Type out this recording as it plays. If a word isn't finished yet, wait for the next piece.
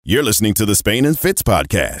You're listening to the Spain and Fitz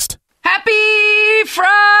podcast. Happy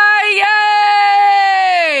Friday!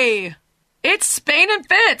 It's Spain and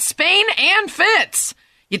Fitz. Spain and Fitz.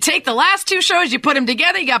 You take the last two shows, you put them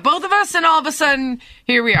together, you got both of us, and all of a sudden,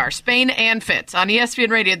 here we are, Spain and Fitz on ESPN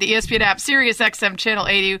Radio, the ESPN app, Sirius XM Channel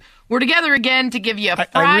 80. We're together again to give you a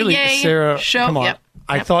Friday Sarah, show. Come on. Yep.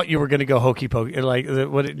 I thought you were going to go hokey pokey. Like,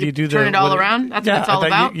 what do you do? Turn it all around? That's what it's all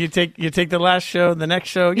about? You take the last show, the next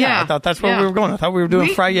show. Yeah, I thought that's where we were going. I thought we were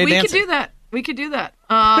doing Friday dancing. We could do that.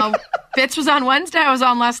 Fitz was on Wednesday. I was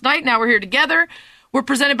on last night. Now we're here together. We're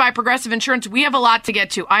presented by Progressive Insurance. We have a lot to get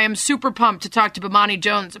to. I am super pumped to talk to Bomani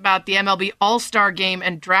Jones about the MLB All-Star Game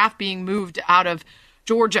and draft being moved out of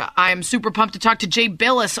Georgia. I am super pumped to talk to Jay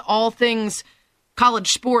Bilas, all things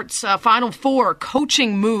college sports, Final Four,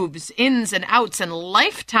 coaching moves, ins and outs, and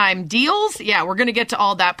lifetime deals. Yeah, we're going to get to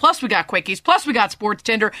all that. Plus, we got quickies. Plus, we got Sports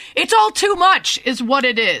Tinder. It's all too much is what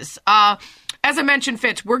it is. As I mentioned,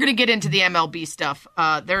 Fitz, we're going to get into the MLB stuff.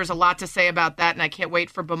 There's a lot to say about that, and I can't wait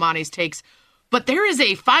for Bomani's takes. But there is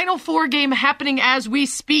a Final Four game happening as we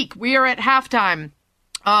speak. We are at halftime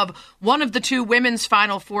of one of the two women's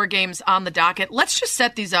Final Four games on the docket. Let's just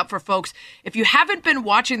set these up for folks. If you haven't been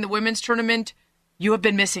watching the women's tournament, you have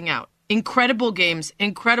been missing out. Incredible games,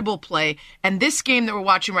 incredible play. And this game that we're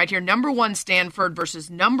watching right here, number 1 Stanford versus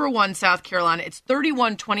number 1 South Carolina. It's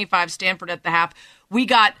 31-25 Stanford at the half. We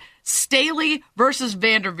got Staley versus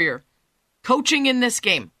Vanderveer coaching in this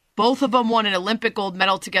game. Both of them won an Olympic gold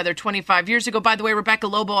medal together 25 years ago. By the way, Rebecca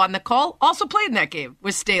Lobo on the call also played in that game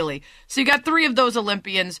with Staley. So you got 3 of those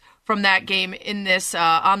Olympians from that game in this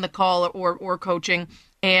on the call or coaching.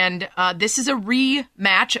 And this is a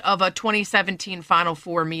rematch of a 2017 Final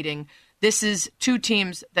Four meeting. This is 2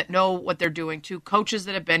 teams that know what they're doing, 2 coaches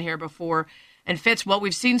that have been here before. And Fitz, what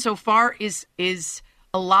we've seen so far is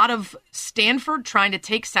a lot of Stanford trying to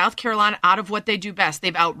take South Carolina out of what they do best.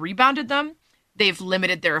 They've out-rebounded them. They've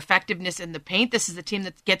limited their effectiveness in the paint. This is a team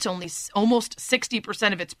that gets only almost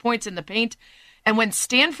 60% of its points in the paint. And when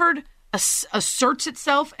Stanford asserts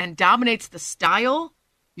itself and dominates the style,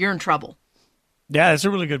 you're in trouble. Yeah, that's a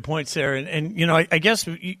really good point, Sarah. And you know, I guess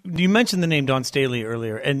you mentioned the name Dawn Staley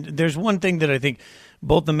earlier, and there's one thing that I think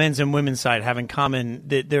both the men's and women's side have in common,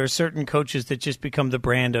 that there are certain coaches that just become the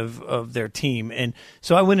brand of their team. And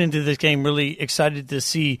so I went into this game really excited to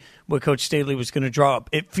see what Coach Staley was going to draw up.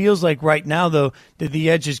 It feels like right now, though, that the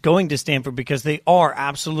edge is going to Stanford because they are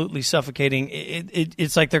absolutely suffocating.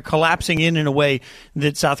 It's like they're collapsing in a way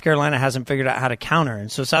that South Carolina hasn't figured out how to counter.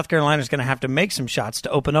 And so South Carolina is going to have to make some shots to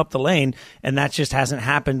open up the lane, and that just hasn't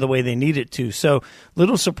happened the way they need it to. So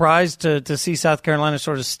little surprised to see South Carolina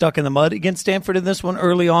sort of stuck in the mud against Stanford in this one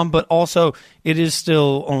early on, but also it is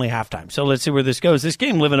still only halftime. So let's see where this goes. This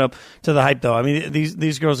game living up to the hype, though. I mean,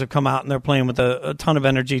 these girls have come out and they're playing with a ton of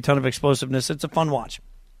energy, ton of explosiveness. It's a fun watch.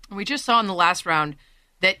 We just saw in the last round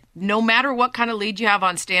that no matter what kind of lead you have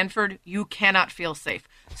on Stanford, you cannot feel safe.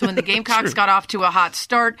 So when the Gamecocks got off to a hot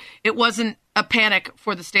start, it wasn't a panic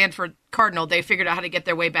for the Stanford Cardinal. They figured out how to get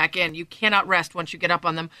their way back in. You cannot rest once you get up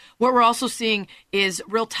on them. What we're also seeing is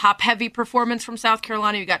real top-heavy performance from South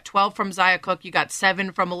Carolina. You got 12 from Zia Cook. You got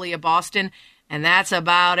 7 from Aaliyah Boston. And that's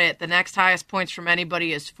about it. The next highest points from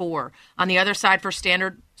anybody is 4. On the other side for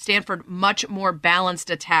Stanford, much more balanced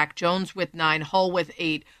attack. Jones with 9, Hull with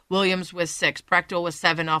 8, Williams with 6, Prechtel with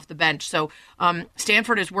 7 off the bench. So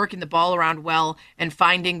Stanford is working the ball around well and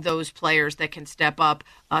finding those players that can step up.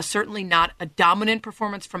 Certainly not a dominant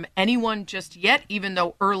performance from anyone just yet, even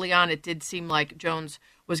though early on it did seem like Jones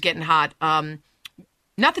was getting hot.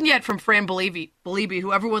 Nothing yet from Fran Belibi,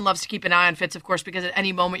 who everyone loves to keep an eye on, Fitz, of course, because at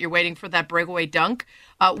any moment you're waiting for that breakaway dunk.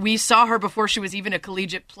 We saw her before she was even a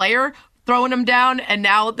collegiate player throwing them down, and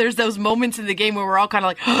now there's those moments in the game where we're all kind of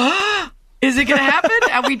like, is it going to happen?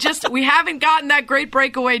 And we haven't gotten that great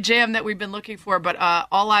breakaway jam that we've been looking for, but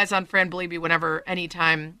all eyes on Fran Belibi whenever,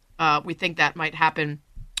 anytime we think that might happen.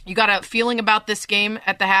 You got a feeling about this game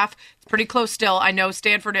at the half? It's pretty close still. I know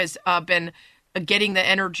Stanford has been getting the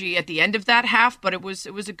energy at the end of that half, but it was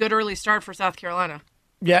a good early start for South Carolina.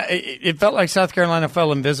 Yeah, it felt like South Carolina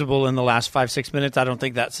fell invisible in the last 5-6 minutes. I don't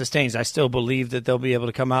think that sustains. I still believe that they'll be able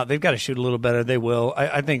to come out. They've got to shoot a little better. They will.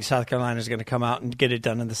 I think South Carolina is going to come out and get it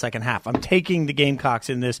done in the second half. I'm taking the Gamecocks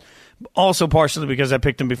in this, also partially because I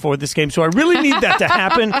picked them before this game, so I really need that to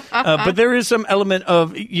happen. But there is some element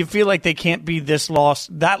of you feel like they can't be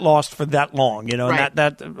that lost for that long, you know. Right. And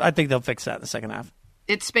that I think they'll fix that in the second half.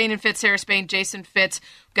 It's Spain and Fitz, Sarah Spain, Jason Fitz.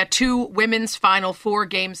 We've got 2 women's Final Four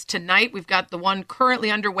games tonight. We've got the one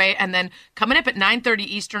currently underway, and then coming up at 9:30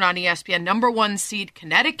 Eastern on ESPN, number 1 seed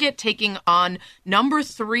Connecticut taking on number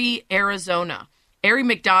 3 Arizona. Aari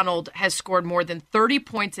McDonald has scored more than 30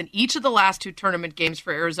 points in each of the last 2 tournament games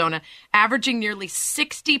for Arizona, averaging nearly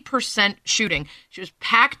 60% shooting. She was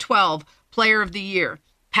Pac-12 Player of the Year,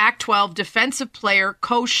 Pac-12 Defensive Player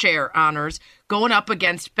co-share honors, going up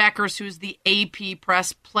against Beckers, who's the AP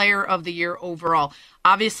Press Player of the Year overall.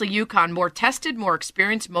 Obviously, UConn, more tested, more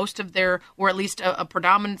experienced. Most of their, or at least a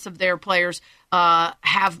predominance of their players,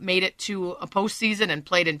 have made it to a postseason and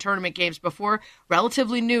played in tournament games before.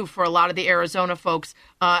 Relatively new for a lot of the Arizona folks.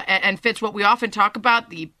 And Fitz, what we often talk about,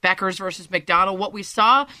 the Beckers versus McDonald, what we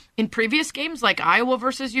saw in previous games like Iowa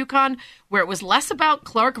versus UConn, where it was less about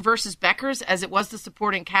Clark versus Beckers as it was the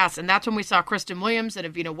supporting cast. And that's when we saw Kristen Williams and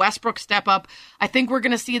Avina Westbrook step up. I think we're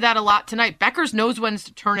going to see that a lot tonight. Beckers knows when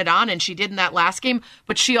to turn it on, and she did in that last game,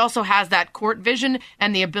 but she also has that court vision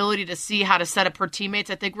and the ability to see how to set up her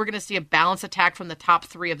teammates. I think we're going to see a balanced attack from the top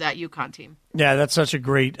 3 of that UConn team. Yeah, that's such a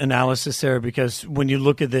great analysis, Sarah, because when you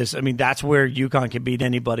look at this, I mean, that's where UConn can beat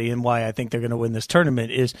anybody, and why I think they're going to win this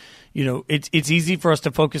tournament is, you know, it's easy for us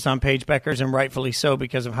to focus on Paige Beckers, and rightfully so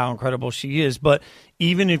because of how incredible she is. But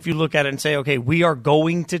even if you look at it and say, okay, we are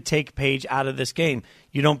going to take Paige out of this game,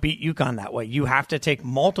 you don't beat UConn that way. You have to take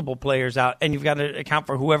multiple players out, and you've got to account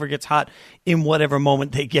for whoever gets hot in whatever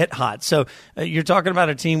moment they get hot. So you're talking about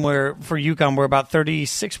a team where, for UConn, where about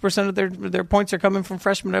 36% of their points are coming from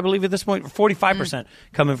freshmen, I believe, at this point, 45%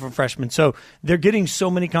 coming from freshmen. So they're getting so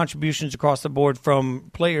many contributions across the board from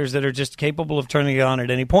players that are just capable of turning it on at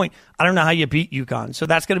any point. I don't know how you beat UConn. So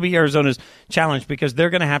that's going to be Arizona's challenge, because they're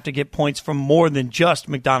going to have to get points from more than just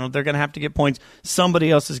McDonald. They're going to have to get points.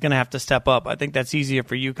 Somebody else is going to have to step up. I think that's easier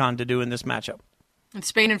for UConn to do in this matchup. It's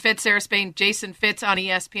Spain and Fitz, Sarah Spain, Jason Fitz on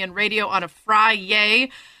ESPN Radio on a Friday.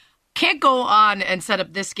 Can't go on and set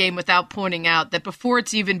up this game without pointing out that before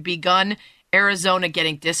it's even begun, Arizona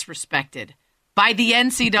getting disrespected by the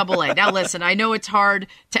NCAA. Now, listen, I know it's hard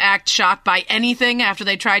to act shocked by anything after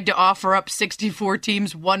they tried to offer up 64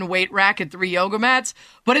 teams, 1 weight rack, and 3 yoga mats,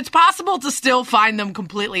 but it's possible to still find them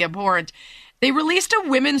completely abhorrent. They released a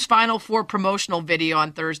women's Final Four promotional video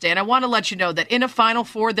on Thursday, and I want to let you know that in a Final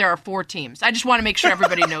Four, there are 4 teams. I just want to make sure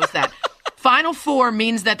everybody knows that. Final Four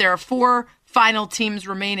means that there are 4 final teams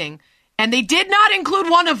remaining, and they did not include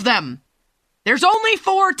one of them. There's only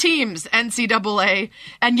 4 teams, NCAA,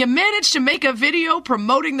 and you managed to make a video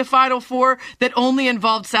promoting the Final Four that only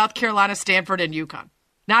involved South Carolina, Stanford, and UConn.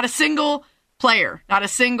 Not a single player, not a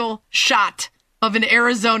single shot of an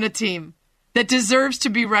Arizona team that deserves to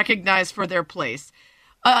be recognized for their place.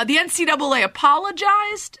 The NCAA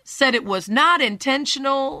apologized, said it was not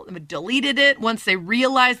intentional, deleted it once they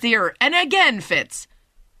realized the error. And again, Fitz,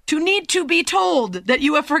 to need to be told that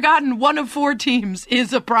you have forgotten one of 4 teams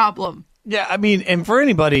is a problem. Yeah, I mean, and for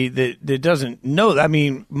anybody that doesn't know, I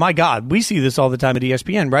mean, my God, we see this all the time at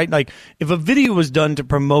ESPN, right? Like, if a video was done to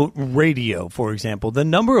promote radio, for example, the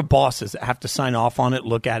number of bosses that have to sign off on it,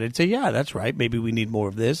 look at it, say, yeah, that's right, maybe we need more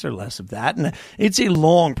of this or less of that. And it's a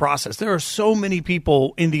long process. There are so many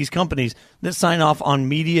people in these companies that sign off on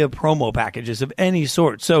media promo packages of any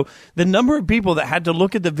sort. So the number of people that had to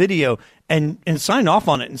look at the video and sign off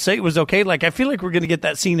on it and say it was okay. Like, I feel like we're going to get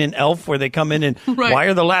that scene in Elf where they come in and right. Why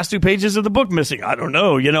are the last 2 pages of the book missing? I don't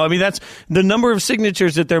know. You know, I mean, that's the number of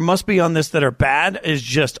signatures that there must be on this that are bad is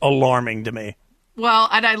just alarming to me. Well,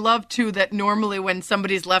 and I love, too, that normally when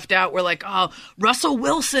somebody's left out, we're like, oh, Russell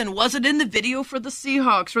Wilson wasn't in the video for the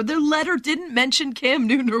Seahawks, or their letter didn't mention Cam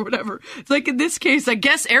Newton or whatever. It's like, in this case, I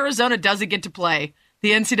guess Arizona doesn't get to play.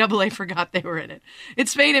 The NCAA forgot they were in it.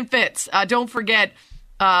 It's Spain and Fitz. Don't forget,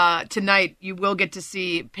 tonight you will get to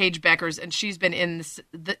see Paige Beckers, and she's been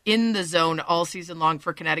in the zone all season long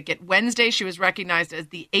for Connecticut. Wednesday, she was recognized as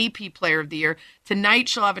the AP Player of the Year. Tonight,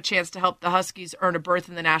 she'll have a chance to help the Huskies earn a berth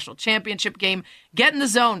in the national championship game. Get in the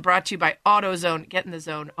Zone, brought to you by AutoZone. Get in the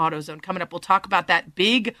Zone, AutoZone. Coming up, we'll talk about that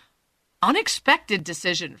big, unexpected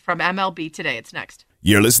decision from MLB today. It's next.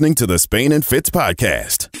 You're listening to the Spain and Fitz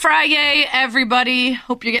podcast. Friday, everybody.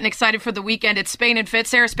 Hope you're getting excited for the weekend. It's Spain and Fitz.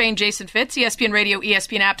 Sarah Spain, Jason Fitz, ESPN Radio,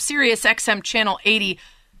 ESPN app, Sirius XM Channel 80.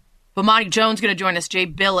 Bomani Jones going to join us, Jay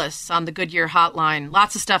Billis on the Goodyear Hotline.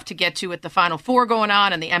 Lots of stuff to get to with the Final Four going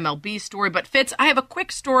on and the MLB story. But Fitz, I have a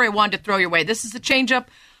quick story I wanted to throw your way. This is a change-up.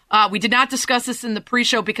 We did not discuss this in the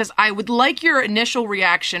pre-show because I would like your initial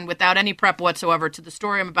reaction without any prep whatsoever to the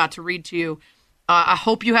story I'm about to read to you. I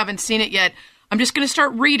hope you haven't seen it yet. I'm just going to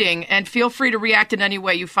start reading, and feel free to react in any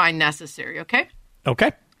way you find necessary, okay?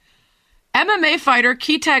 Okay. MMA fighter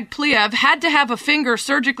Kitag Pliev had to have a finger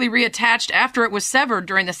surgically reattached after it was severed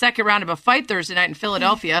during the second round of a fight Thursday night in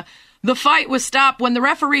Philadelphia. The fight was stopped when the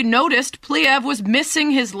referee noticed Pliev was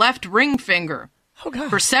missing his left ring finger. Oh, God.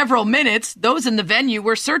 For several minutes, those in the venue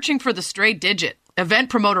were searching for the stray digit. Event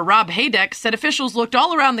promoter Rob Haydek said officials looked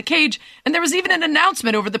all around the cage, and there was even an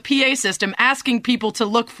announcement over the PA system asking people to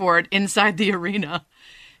look for it inside the arena.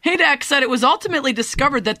 Haydek said it was ultimately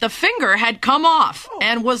discovered that the finger had come off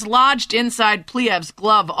and was lodged inside Pliev's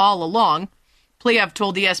glove all along. Pliev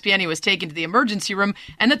told ESPN he was taken to the emergency room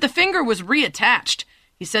and that the finger was reattached.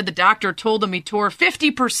 He said the doctor told him he tore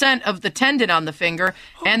 50% of the tendon on the finger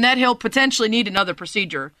and that he'll potentially need another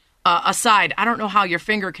procedure. Aside, I don't know how your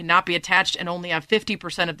finger cannot be attached and only have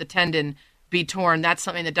 50% of the tendon be torn. That's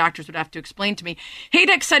something the doctors would have to explain to me.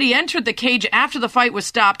 Haydek said he entered the cage after the fight was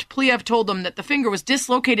stopped. Pliev told him that the finger was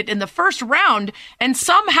dislocated in the first round and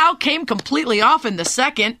somehow came completely off in the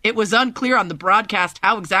second. It was unclear on the broadcast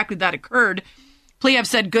how exactly that occurred. Pliev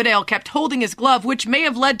said Goodale kept holding his glove, which may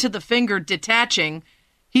have led to the finger detaching.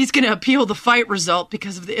 He's going to appeal the fight result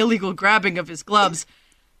because of the illegal grabbing of his gloves.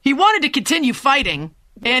 He wanted to continue fighting,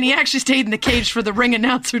 and he actually stayed in the cage for the ring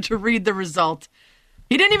announcer to read the result.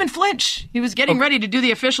 He didn't even flinch. He was getting ready to do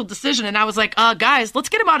the official decision, and I was like, guys, let's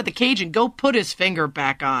get him out of the cage and go put his finger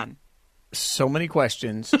back on. So many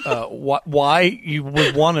questions. Why you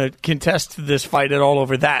would want to contest this fight at all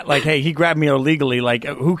over that? Like, hey, he grabbed me illegally. Like,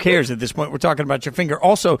 who cares at this point? We're talking about your finger.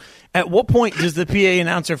 Also, at what point does the PA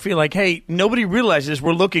announcer feel like, hey, nobody realizes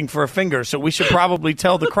we're looking for a finger, so we should probably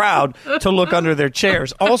tell the crowd to look under their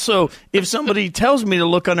chairs? Also, if somebody tells me to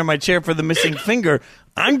look under my chair for the missing finger,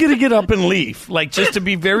 I'm going to get up and leave. Like, just to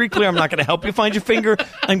be very clear, I'm not going to help you find your finger.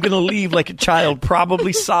 I'm going to leave like a child,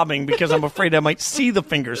 probably sobbing because I'm afraid I might see the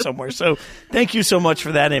finger somewhere. So thank you so much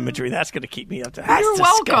for that imagery. That's going to keep me up to. You're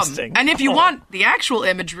welcome. And if you want the actual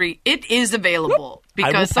imagery, it is available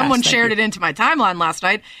because someone shared it into my timeline last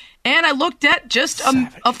night. And I looked at just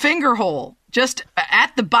a finger hole, just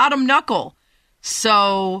at the bottom knuckle.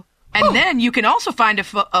 So... And then you can also find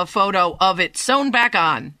a photo of it sewn back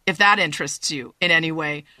on, if that interests you in any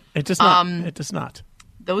way. It does not. It does not.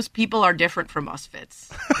 Those people are different from us, Fitz.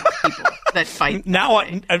 People that fight. Now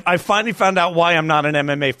I finally found out why I'm not an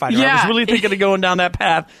MMA fighter. Yeah. I was really thinking of going down that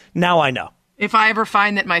path. Now I know. If I ever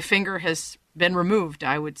find that my finger has been removed,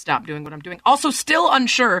 I would stop doing what I'm doing. Also, still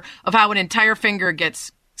unsure of how an entire finger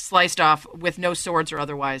gets sliced off with no swords or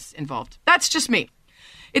otherwise involved. That's just me.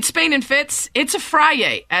 It's Spain and Fitz. It's a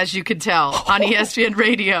Friday, as you can tell, on ESPN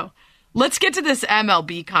Radio. Let's get to this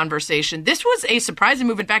MLB conversation. This was a surprising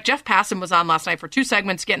move. In fact, Jeff Passan was on last night for 2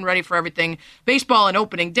 segments, getting ready for everything baseball and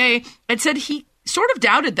opening day, and said he sort of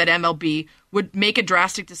doubted that MLB would make a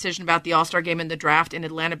drastic decision about the All-Star game and the draft in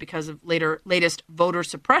Atlanta because of latest voter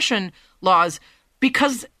suppression laws,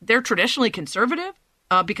 because they're traditionally conservative,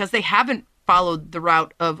 because they haven't followed the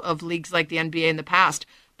route of leagues like the NBA in the past.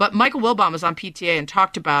 But Michael Wilbon was on PTA and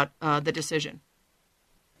talked about the decision.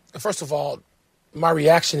 First of all, my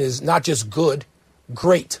reaction is not just good,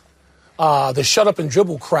 great. The shut up and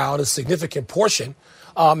dribble crowd, a significant portion,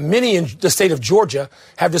 many in the state of Georgia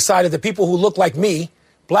have decided that people who look like me,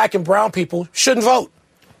 black and brown people, shouldn't vote.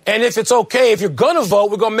 And if it's okay, if you're going to vote,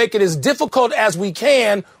 we're going to make it as difficult as we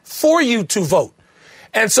can for you to vote.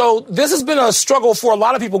 And so this has been a struggle for a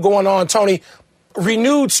lot of people going on, Tony.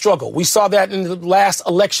 Renewed struggle. We saw that in the last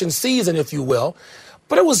election season, if you will.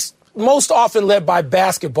 But it was most often led by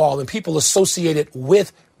basketball and people associated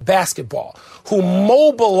with basketball who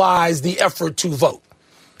mobilized the effort to vote.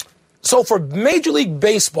 So for Major League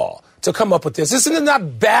Baseball to come up with this is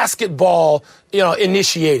not basketball,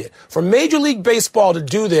 initiated. For Major League Baseball to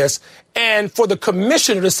do this and for the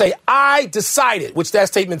commissioner to say, I decided, which that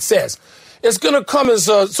statement says, it's going to come as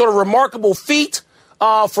a sort of remarkable feat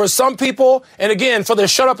for some people. And again, for the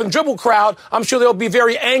shut up and dribble crowd, I'm sure they'll be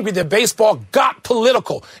very angry that baseball got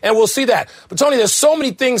political. And we'll see that. But Tony, there's so many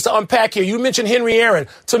things to unpack here. You mentioned Henry Aaron.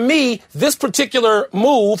 To me, this particular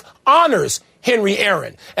move honors Henry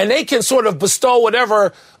Aaron. And they can sort of bestow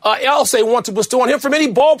whatever else they want to bestow on him from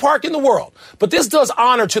any ballpark in the world. But this does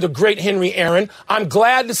honor to the great Henry Aaron. I'm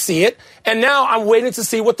glad to see it. And now I'm waiting to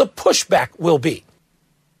see what the pushback will be.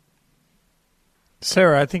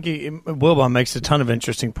 Sarah, I think Wilbon makes a ton of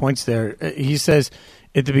interesting points there. He says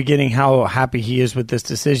at the beginning how happy he is with this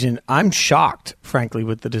decision. I'm shocked, frankly,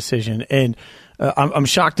 with the decision. And I'm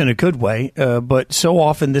shocked in a good way, but so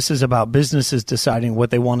often this is about businesses deciding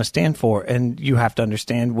what they want to stand for. And you have to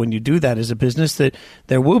understand when you do that as a business that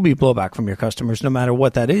there will be blowback from your customers, no matter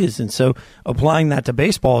what that is. And so applying that to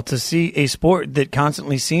baseball, to see a sport that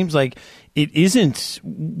constantly seems like it isn't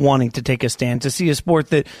wanting to take a stand, to see a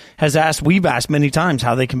sport that we've asked many times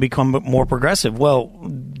how they can become more progressive. Well,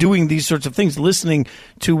 doing these sorts of things, listening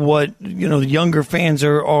to what, the younger fans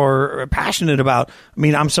are passionate about. I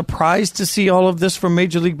mean, I'm surprised to see all of this from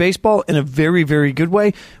Major League Baseball in a very, very good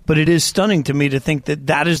way, but it is stunning to me to think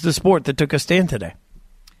that is the sport that took a stand today.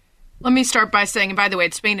 Let me start by saying, and by the way,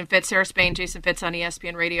 it's Spain and Fitz, Sarah Spain, Jason Fitz on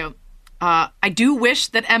ESPN Radio. I do wish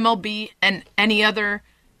that MLB and any other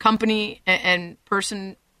company and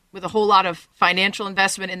person with a whole lot of financial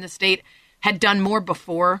investment in the state had done more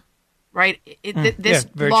before, right? This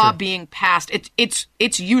law being passed,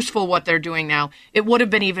 it's useful what they're doing now. It would have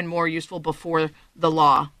been even more useful before the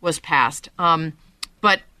law was passed.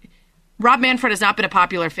 But Rob Manfred has not been a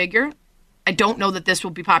popular figure. I don't know that this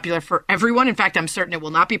will be popular for everyone. In fact, I'm certain it will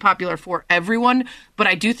not be popular for everyone. But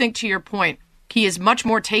I do think, to your point, he is much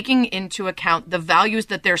more taking into account the values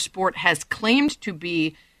that their sport has claimed to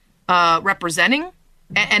be representing.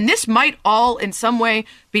 And this might all in some way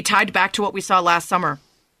be tied back to what we saw last summer.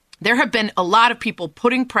 There have been a lot of people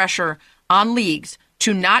putting pressure on leagues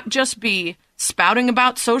to not just be spouting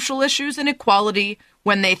about social issues and equality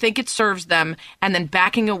when they think it serves them and then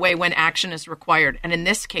backing away when action is required. And in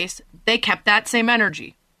this case, they kept that same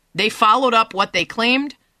energy. They followed up what they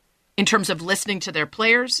claimed in terms of listening to their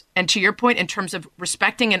players, and to your point, in terms of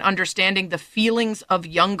respecting and understanding the feelings of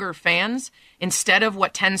younger fans instead of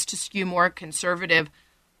what tends to skew more conservative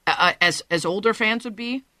as older fans would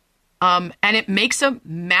be. And it makes a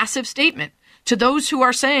massive statement to those who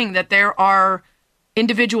are saying that there are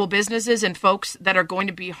individual businesses and folks that are going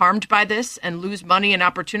to be harmed by this and lose money and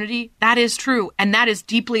opportunity. That is true, and that is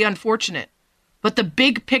deeply unfortunate. But the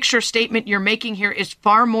big picture statement you're making here is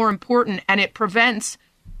far more important, and it prevents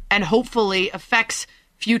and hopefully affects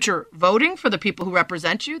future voting for the people who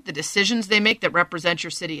represent you, the decisions they make that represent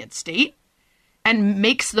your city and state, and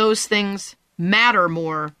makes those things matter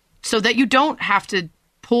more so that you don't have to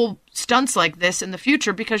pull stunts like this in the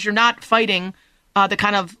future because you're not fighting the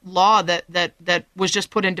kind of law that was just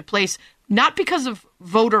put into place, not because of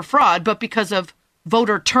voter fraud, but because of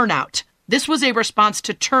voter turnout. This was a response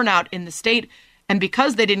to turnout in the state, and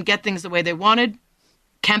because they didn't get things the way they wanted,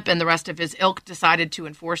 Kemp and the rest of his ilk decided to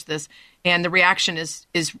enforce this, and the reaction is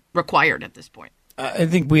required at this point. I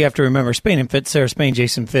think we have to remember Spain and Fitz, Sarah Spain,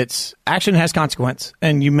 Jason Fitz, action has consequence.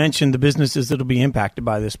 And you mentioned the businesses that will be impacted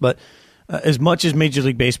by this. But as much as Major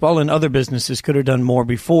League Baseball and other businesses could have done more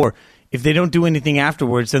before, if they don't do anything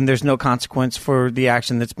afterwards, then there's no consequence for the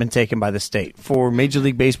action that's been taken by the state. For Major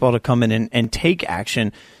League Baseball to come in and take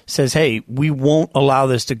action says, hey, we won't allow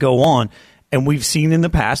this to go on. And we've seen in the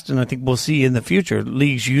past, and I think we'll see in the future,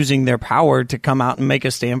 leagues using their power to come out and make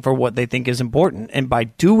a stand for what they think is important. And by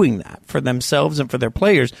doing that for themselves and for their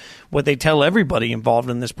players, what they tell everybody involved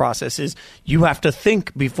in this process is you have to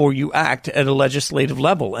think before you act at a legislative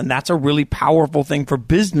level. And that's a really powerful thing for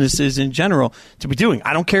businesses in general to be doing.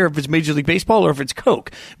 I don't care if it's Major League Baseball or if it's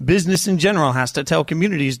Coke. Business in general has to tell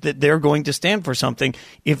communities that they're going to stand for something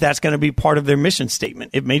if that's going to be part of their mission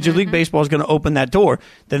statement. If Major League Baseball is going to open that door,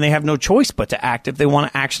 then they have no choice but to act if they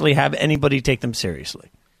want to actually have anybody take them seriously.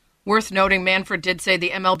 Worth noting, Manfred did say the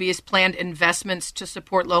MLB's planned investments to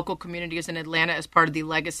support local communities in Atlanta as part of the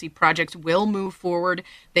legacy projects will move forward.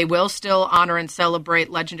 They will still honor and celebrate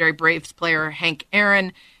legendary Braves player Hank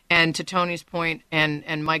Aaron. And to Tony's point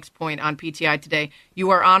and Mike's point on PTI today, you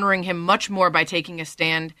are honoring him much more by taking a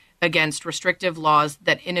stand against restrictive laws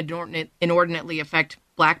that inordinately affect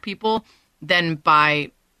black people than by,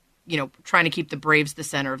 trying to keep the Braves the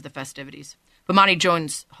center of the festivities. Bomani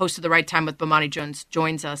Jones, host of The Right Time with Bomani Jones,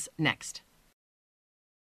 joins us next.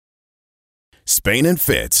 Spain and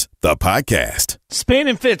Fitz, the podcast. Spain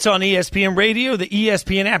and Fitz on ESPN Radio, the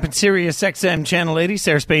ESPN app, and Sirius XM Channel 80.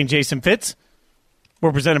 Sarah Spain, Jason Fitz.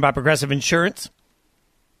 We're presented by Progressive Insurance.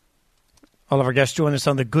 All of our guests join us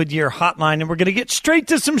on the Goodyear Hotline, and we're going to get straight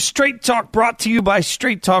to some Straight Talk brought to you by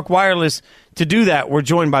Straight Talk Wireless. To do that, we're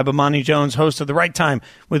joined by Bomani Jones, host of The Right Time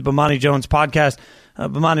with Bomani Jones podcast.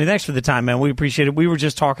 Bomani, thanks for the time, man. We appreciate it. We were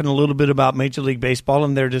just talking a little bit about Major League Baseball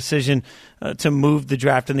and their decision to move the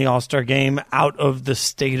draft and the All-Star game out of the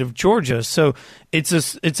state of Georgia. So it's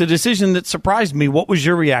a decision that surprised me. What was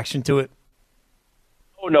your reaction to it?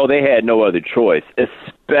 Oh, no, they had no other choice,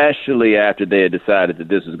 especially after they had decided that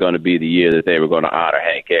this was going to be the year that they were going to honor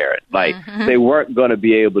Hank Aaron. They weren't going to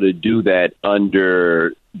be able to do that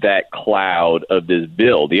under that cloud of this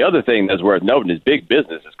bill. The other thing that's worth noting is big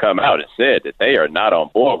business has come out and said that they are not on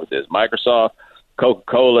board with this. Microsoft,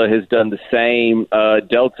 Coca-Cola has done the same.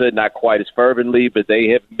 Delta, not quite as fervently, but they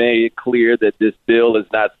have made it clear that this bill is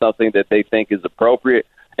not something that they think is appropriate.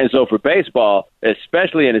 And so for baseball,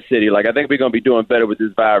 especially in a city, I think we're going to be doing better with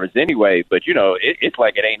this virus anyway, but, it's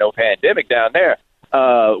like it ain't no pandemic down there.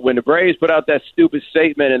 When the Braves put out that stupid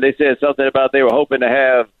statement and they said something about they were hoping to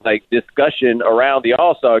have, discussion around the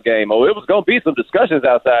All-Star game, it was going to be some discussions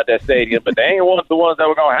outside that stadium, but they ain't the ones that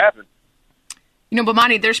were going to happen.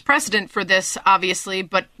 Bomani, there's precedent for this, obviously,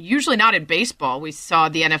 but usually not in baseball. We saw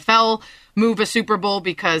the NFL move a Super Bowl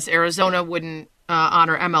because Arizona wouldn't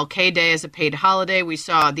honor MLK Day as a paid holiday. We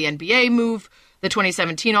saw the NBA move the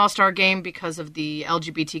 2017 All-Star Game because of the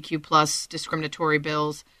LGBTQ plus discriminatory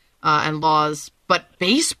bills and laws. But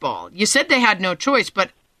baseball, you said they had no choice,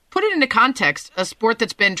 but put it into context, a sport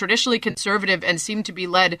that's been traditionally conservative and seemed to be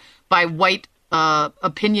led by white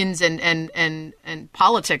opinions and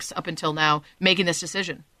politics up until now, making this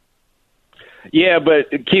decision. Yeah, but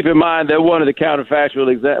keep in mind that one of the counterfactual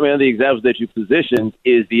the examples that you positioned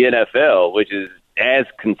is the NFL, which is as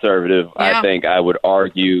conservative, yeah. I think I would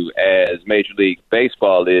argue, as Major League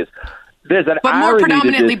Baseball is. There's an but more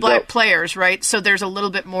predominantly black players, right? So there's a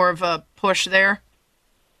little bit more of a push there.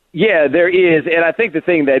 Yeah, there is. And I think the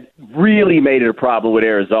thing that really made it a problem with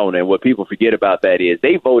Arizona, and what people forget about that, is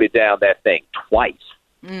they voted down that thing twice.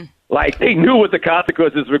 Like, they knew what the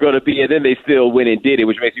consequences were going to be, and then they still went and did it,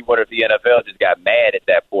 which makes me wonder if the NFL just got mad at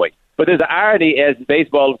that point. But there's an irony, as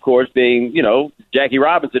baseball, of course, being, Jackie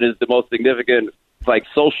Robinson is the most significant,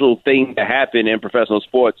 social thing to happen in professional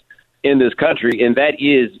sports in this country, and that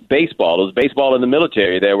is baseball. It was baseball in the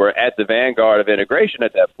military. They were at the vanguard of integration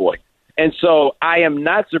at that point. And so I am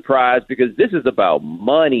not surprised, because this is about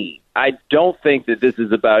money. I don't think that this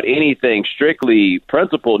is about anything strictly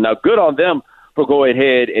principled. Now, good on them for going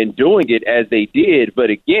ahead and doing it as they did. But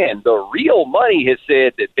again, the real money has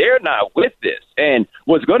said that they're not with this. And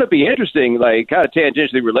what's going to be interesting, kind of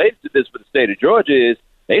tangentially related to this for the state of Georgia, is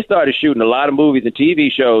they started shooting a lot of movies and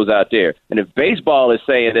TV shows out there. And if baseball is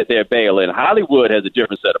saying that they're bailing, Hollywood has a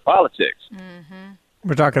different set of politics. Mm-hmm.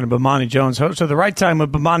 We're talking to Bomani Jones, host of the Right Time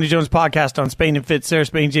with Bomani Jones podcast on Spain and Fitz. Sarah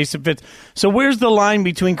Spain, Jason Fitz. So where's the line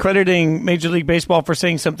between crediting Major League Baseball for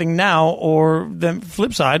saying something now, or the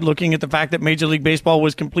flip side, looking at the fact that Major League Baseball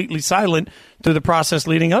was completely silent through the process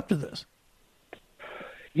leading up to this?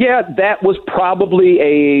 Yeah, that was probably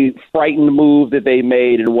a frightened move that they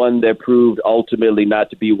made, and one that proved ultimately not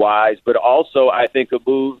to be wise, but also I think a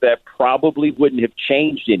move that probably wouldn't have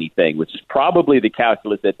changed anything, which is probably the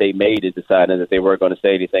calculus that they made in deciding that they weren't going to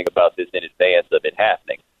say anything about this in advance of it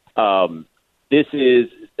happening. This is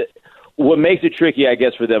what makes it tricky, I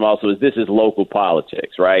guess, for them also is this is local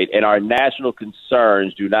politics, right? And our national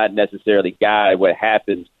concerns do not necessarily guide what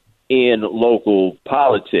happens in local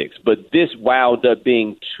politics. But this wound up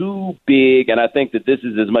being too big, and I think that this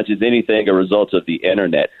is as much as anything a result of the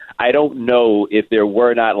Internet. I don't know if there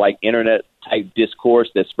were not Internet-type discourse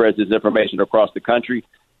that spreads this information across the country,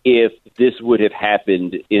 if this would have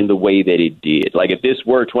happened in the way that it did. If this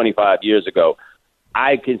were 25 years ago,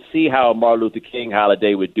 I can see how a Martin Luther King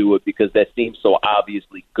holiday would do it, because that seems so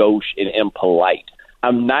obviously gauche and impolite.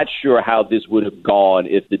 I'm not sure how this would have gone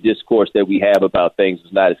if the discourse that we have about things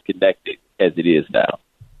was not as connected as it is now.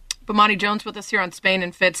 Bomani Jones with us here on Spain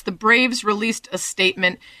and Fitz. The Braves released a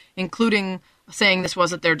statement, including saying this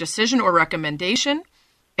wasn't their decision or recommendation,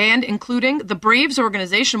 and including the Braves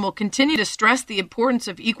organization will continue to stress the importance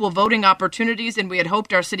of equal voting opportunities, and we had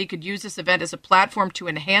hoped our city could use this event as a platform to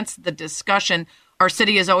enhance the discussion. Our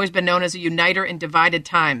city has always been known as a uniter in divided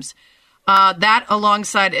times. That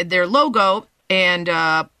alongside their logo, and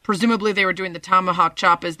presumably they were doing the tomahawk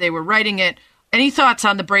chop as they were writing it. Any thoughts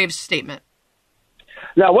on the Braves statement?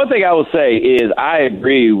 Now, one thing I will say is I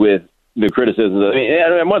agree with the criticisms.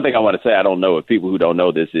 And one thing I want to say, I don't know if people who don't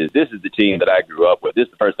know this is the team that I grew up with. This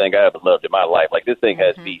is the first thing I ever loved in my life. This thing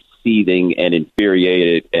has me seething and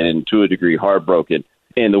infuriated and to a degree heartbroken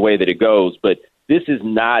in the way that it goes. But this is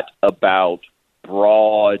not about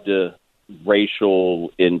broad racial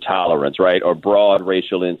intolerance, right, or broad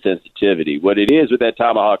racial insensitivity. What it is with that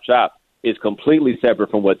tomahawk chop is completely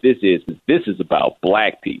separate from what this is. This is about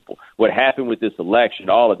black people. What happened with this election,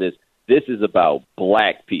 all of this is about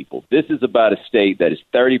black people. This is about a state that is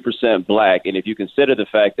 30% black, and if you consider the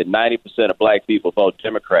fact that 90% of black people vote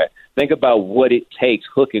Democrat, think about what it takes,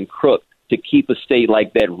 hook and crook, to keep a state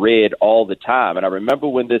like that red all the time. And I remember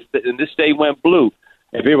when this state went blue,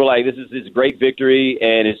 and people were like, this is this great victory,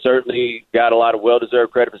 and it certainly got a lot of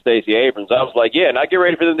well-deserved credit for Stacey Abrams. I was like, yeah, now get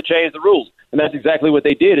ready for them to change the rules. And that's exactly what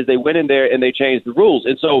they did, is they went in there and they changed the rules.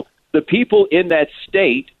 And so the people in that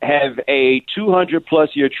state have a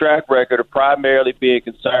 200-plus-year track record of primarily being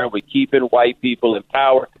concerned with keeping white people in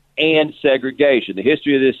power and segregation. The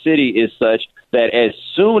history of this city is such that as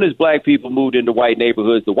soon as black people moved into white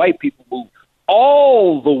neighborhoods, the white people moved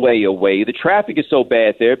all the way away. The traffic is so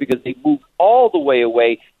bad there because they moved all the way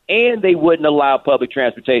away, and they wouldn't allow public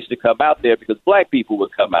transportation to come out there because black people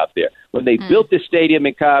would come out there. When they built this stadium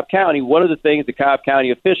in Cobb County, one of the things the Cobb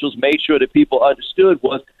County officials made sure that people understood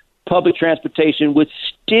was public transportation would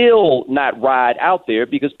still not ride out there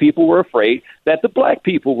because people were afraid that the black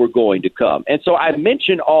people were going to come. And so I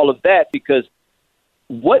mention all of that because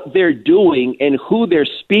what they're doing and who they're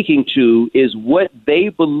speaking to is what they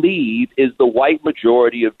believe is the white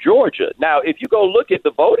majority of Georgia. Now, if you go look at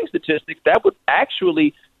the voting statistics, that would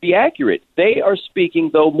actually be accurate. They are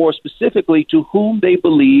speaking, though, more specifically to whom they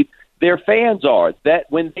believe their fans are. That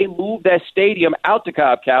when they moved that stadium out to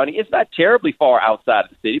Cobb County, it's not terribly far outside of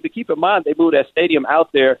the city, but keep in mind they moved that stadium out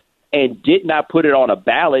there and did not put it on a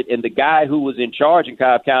ballot, and the guy who was in charge in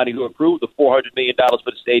Cobb County who approved the $400 million for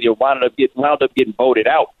the stadium wound up getting voted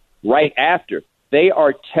out right after. They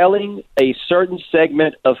are telling a certain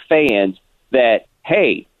segment of fans that,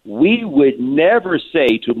 hey, we would never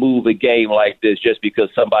say to move a game like this just because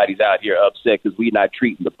somebody's out here upset because we're not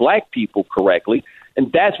treating the black people correctly.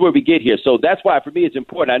 And that's where we get here. So that's why, for me, it's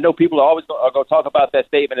important. I know people are always going to talk about that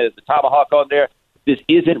statement as the tomahawk on there. This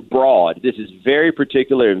isn't broad. This is very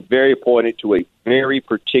particular and very pointed to a very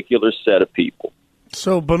particular set of people.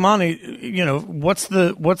 So, Bomani, what's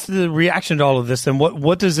the reaction to all of this, and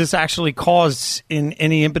what does this actually cause in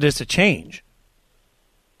any impetus to change?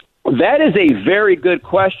 That is a very good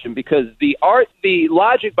question because the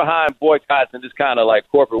logic behind boycotts and this kind of like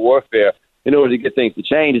corporate warfare in order to get things to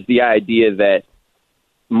change is the idea that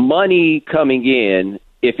money coming in,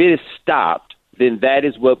 if it is stopped, then that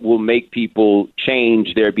is what will make people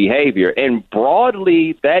change their behavior. And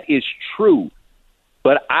broadly, that is true.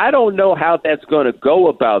 But I don't know how that's going to go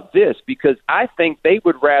about this because I think they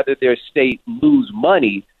would rather their state lose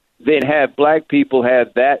money than have black people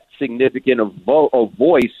have that significant a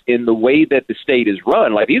voice in the way that the state is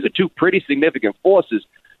run. Like, these are two pretty significant forces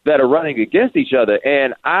that are running against each other.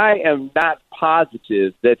 And I am not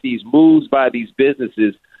positive that these moves by these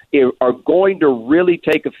businesses are going to really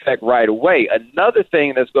take effect right away. Another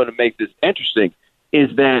thing that's going to make this interesting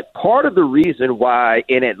is that part of the reason why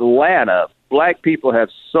in Atlanta black people have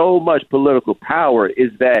so much political power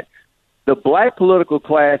is that the black political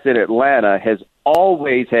class in Atlanta has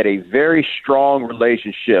always had a very strong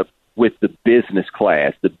relationship with the business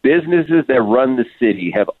class. The businesses that run the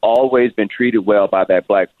city have always been treated well by that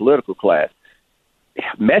black political class.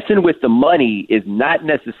 Messing with the money is not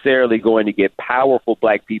necessarily going to get powerful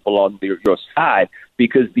black people on your side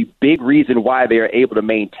because the big reason why they are able to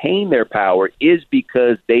maintain their power is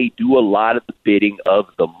because they do a lot of the bidding of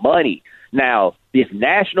the money. Now, this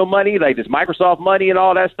national money, like this Microsoft money and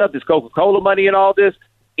all that stuff, this Coca-Cola money and all this,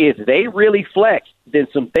 if they really flex, then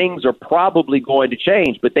some things are probably going to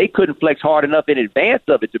change, but they couldn't flex hard enough in advance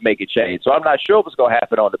of it to make it change. So I'm not sure what's going to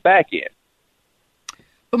happen on the back end.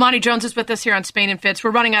 Bomani Jones is with us here on Spain and Fitz.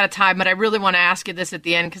 We're running out of time, but I really want to ask you this at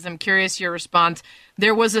the end because I'm curious your response.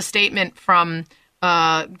 There was a statement from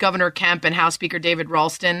Governor Kemp and House Speaker David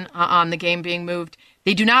Ralston on the game being moved.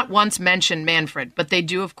 They do not once mention Manfred, but they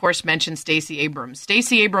do, of course, mention Stacey Abrams.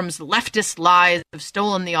 Stacey Abrams' leftist lies have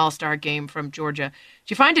stolen the All-Star game from Georgia.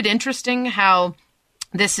 Do you find it interesting how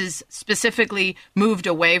this is specifically moved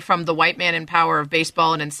away from the white man in power of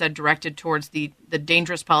baseball and instead directed towards the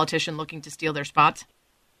dangerous politician looking to steal their spots?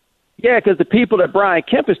 Yeah, because the people that Brian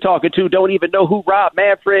Kemp is talking to don't even know who Rob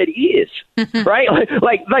Manfred is, right?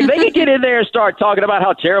 Like they can get in there and start talking about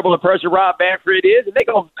how terrible a person Rob Manfred is, and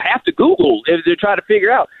they're going to have to Google if they're trying to figure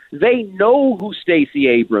out. They know who Stacey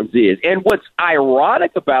Abrams is. And what's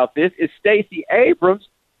ironic about this is Stacey Abrams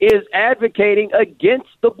is advocating against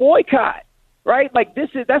the boycott, right? Like,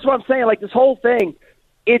 that's what I'm saying. Like, this whole thing,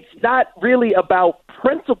 it's not really about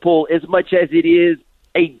principle as much as it is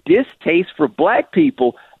a distaste for black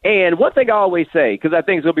people. And one thing I always say, because I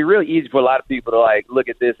think it's going to be really easy for a lot of people to like look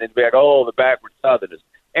at this and be like, oh, the backward Southerners.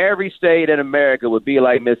 Every state in America would be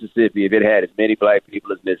like Mississippi if it had as many black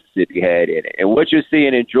people as Mississippi had in it. And what you're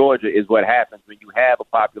seeing in Georgia is what happens when you have a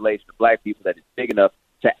population of black people that is big enough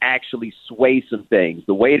to actually sway some things.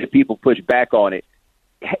 The way that people push back on it,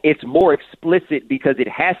 it's more explicit because it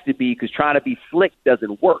has to be, because trying to be slick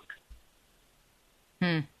doesn't work.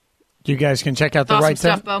 You guys can check out the awesome right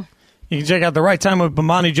stuff, time. Bo. You can check out the Right Time with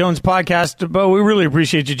Bomani Jones podcast. Bo, we really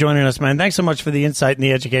appreciate you joining us, man. Thanks so much for the insight and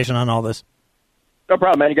the education on all this. No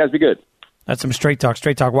problem, man. You guys be good. That's some Straight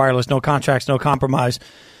Talk Wireless, no contracts, no compromise,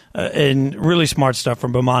 and really smart stuff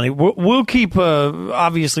from Bomani. We'll keep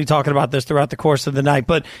obviously talking about this throughout the course of the night,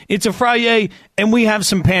 but it's a Friday, and we have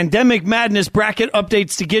some Pandemic Madness bracket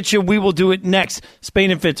updates to get you. We will do it next.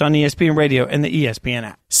 Spain and Fitz on ESPN Radio and the ESPN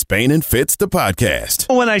app. Spain and Fitz, the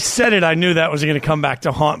podcast. When I said it, I knew that was going to come back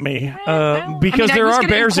to haunt me because there are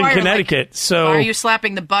bears in Connecticut. Like, so are you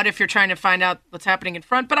slapping the butt if you're trying to find out what's happening in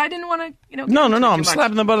front? But I didn't want to, No. I'm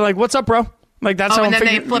slapping the butt like, what's up, bro? Like, that's how and I'm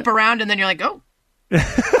then they flip around, and then you're like, oh,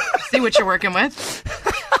 see what you're working with.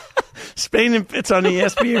 Spain and Fitz on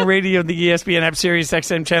ESPN Radio, the ESPN app, Sirius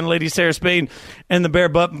XM channel. Lady Sarah Spain and the bear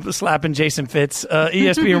butt slapping Jason Fitz.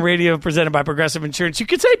 ESPN Radio presented by Progressive Insurance. You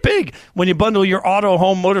can save big when you bundle your auto,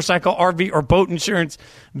 home, motorcycle, RV, or boat insurance.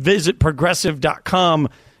 Visit Progressive.com.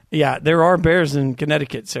 Yeah, there are bears in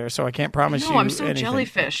Connecticut, Sarah, so I can't promise you I'm so anything.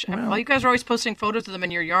 jellyfish. Well, you guys are always posting photos of them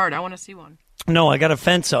in your yard. I want to see one. No, I got a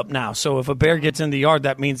fence up now, so if a bear gets in the yard,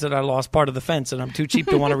 that means that I lost part of the fence, and I'm too cheap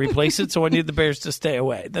to want to replace it, so I need the bears to stay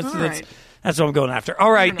away. That's what I'm going after.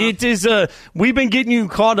 All right, it is. We've been getting you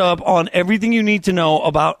caught up on everything you need to know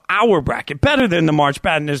about our bracket. Better than the March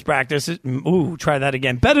Madness bracket. Ooh, try that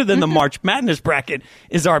again. Better than the March Madness bracket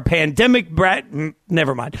is our pandemic bracket.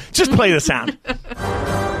 Never mind. Just play the sound.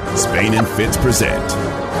 Spain and Fitz present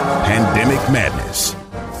Pandemic Madness.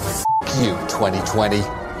 You 2020.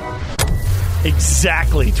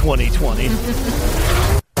 Exactly 2020.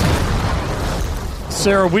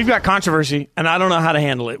 Sarah, we've got controversy, and I don't know how to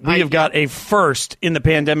handle it. We have got a first in the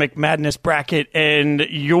Pandemic Madness bracket, and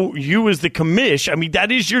you as the commish, I mean,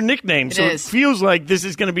 that is your nickname, it feels like this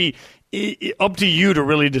is going to be up to you to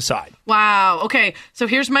really decide. Wow. Okay, so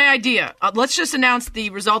here's my idea. Let's just announce the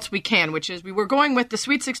results we can, which is we were going with the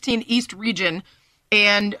Sweet 16 East region,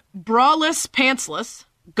 and Braless Pantsless,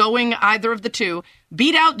 going either of the two,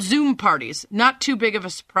 beat out Zoom parties. Not too big of a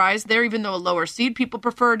surprise there, even though a lower seed. People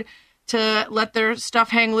preferred to let their stuff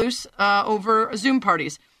hang loose over Zoom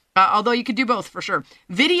parties. Although you could do both for sure.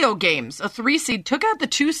 Video games, a 3 seed, took out the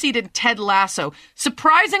 2 seed in Ted Lasso.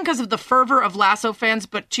 Surprising because of the fervor of Lasso fans,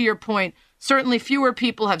 but to your point, certainly fewer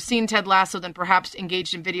people have seen Ted Lasso than perhaps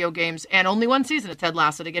engaged in video games, and only one season of Ted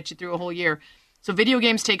Lasso to get you through a whole year. So video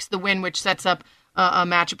games takes the win, which sets up a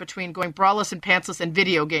matchup between going braless and pantsless and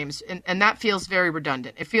video games, and that feels very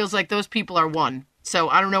redundant. It feels like those people are one. So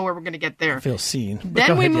I don't know where we're going to get there. I feel seen.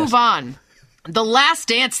 Then we move on. The Last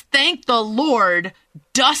Dance, thank the Lord,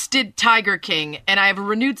 dusted Tiger King. And I have a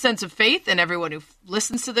renewed sense of faith in everyone who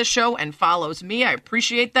listens to this show and follows me. I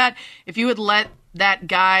appreciate that. If you had let that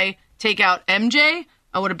guy take out MJ,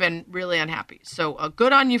 I would have been really unhappy. So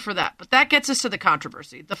good on you for that. But that gets us to the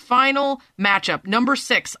controversy. The final matchup, number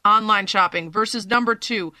 6, online shopping versus number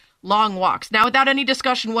 2, long walks. Now, without any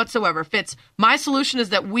discussion whatsoever, Fitz, my solution is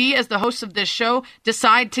that we, as the hosts of this show,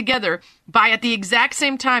 decide together by at the exact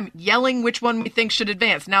same time yelling which one we think should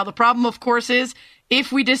advance. Now, the problem, of course, is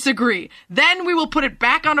if we disagree, then we will put it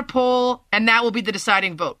back on a poll, and that will be the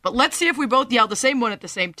deciding vote. But let's see if we both yell the same one at the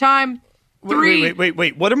same time.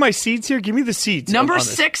 Wait. What are my seeds here? Give me the seeds. Number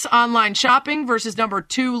 6, online shopping versus number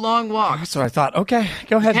 2, long walks. That's what I thought. Okay,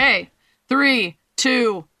 go ahead. Okay, 3,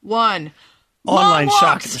 2, 1. Online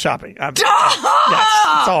shopping. Yes, it's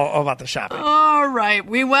all about the shopping. All right.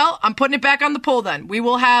 I'm putting it back on the poll then. We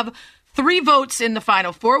will have 3 votes in the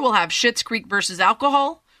final 4. We'll have Schitt's Creek versus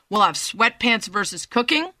alcohol. We'll have sweatpants versus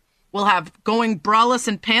cooking. We'll have going braless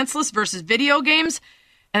and pantsless versus video games.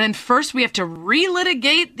 And then first we have to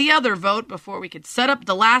relitigate the other vote before we could set up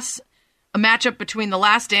a matchup between The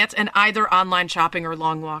Last Dance and either online shopping or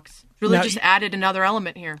long walks. Really just added another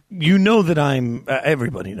element here. You know that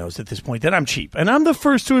everybody knows at this point that I'm cheap. And I'm the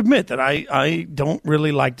first to admit that I don't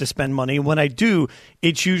really like to spend money. When I do,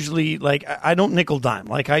 it's usually like I don't nickel dime.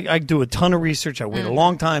 Like I do a ton of research. I wait a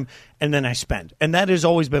long time and then I spend. And that has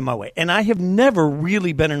always been my way. And I have never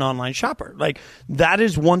really been an online shopper. Like that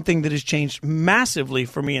is one thing that has changed massively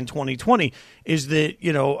for me in 2020 is that,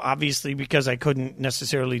 obviously because I couldn't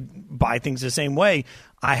necessarily buy things the same way,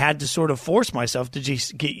 I had to sort of force myself to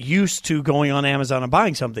just get used to going on Amazon and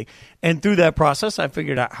buying something. And through that process, I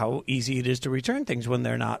figured out how easy it is to return things when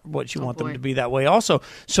they're not what you want them to be that way also.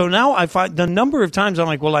 So now I find the number of times I'm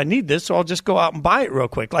like, well, I need this, so I'll just go out and buy it real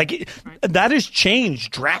quick. Like that has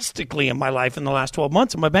changed drastically in my life in the last 12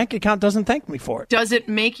 months, and my bank account doesn't thank me for it. Does it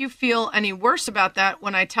make you feel any worse about that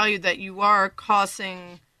when I tell you that you are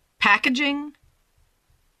causing packaging,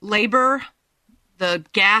 labor, the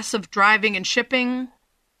gas of driving and shipping?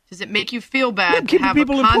 Does it make you feel bad to have a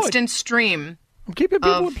constant stream? I'm keeping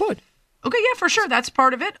people employed. Okay, yeah, for sure. That's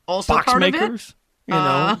part of it. Also box part makers,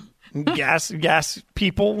 of it. Gas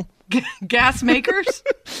people. Gas makers?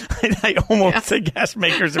 I almost said gas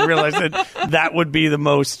makers and realized that would be the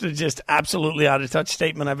most just absolutely out of touch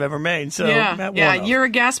statement I've ever made. So you're a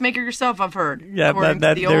gas maker yourself, I've heard. Yeah,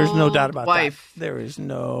 there's no doubt about that. There is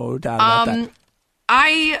no doubt about that.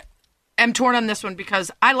 I am torn on this one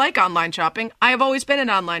because I like online shopping. I have always been an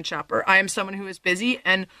online shopper. I am someone who is busy,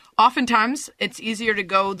 and oftentimes it's easier to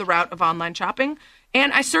go the route of online shopping.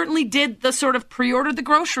 And I certainly did the sort of pre-order the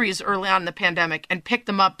groceries early on in the pandemic and pick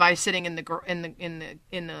them up by sitting in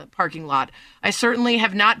the parking lot. I certainly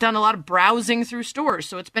have not done a lot of browsing through stores,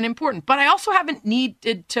 so it's been important. But I also haven't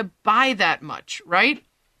needed to buy that much, right?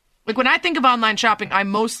 Like when I think of online shopping, I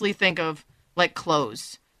mostly think of like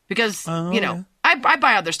clothes because, I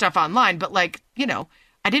buy other stuff online, but like,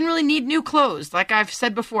 I didn't really need new clothes. Like I've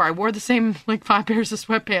said before, I wore the same like 5 pairs of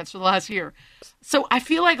sweatpants for the last year. So I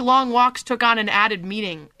feel like long walks took on an added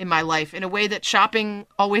meaning in my life in a way that shopping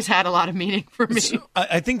always had a lot of meaning for me. So,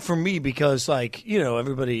 I think for me, because like,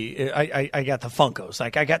 everybody, I got the Funkos,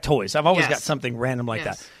 like I got toys. I've always got something random like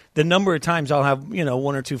that. The number of times I'll have, 1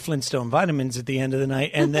 or 2 Flintstone vitamins at the end of the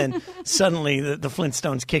night, and then suddenly the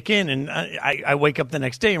Flintstones kick in, and I wake up the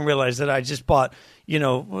next day and realize that I just bought,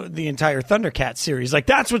 the entire Thundercats series. Like,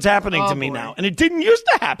 that's what's happening to me now. And it didn't used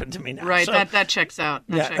to happen to me now. Right, so, that checks out.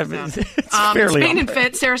 It's fairly Spain and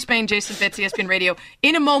Fitz, Sarah Spain, Jason Fitz, ESPN Radio.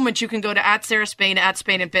 In a moment, you can go to @SarahSpain,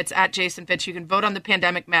 @Spain and Fitz, @Jason Fitz. You can vote on the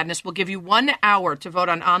Pandemic Madness. We'll give you 1 hour to vote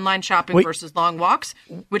on online shopping versus long walks.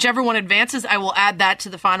 Whichever one advances, I will add that to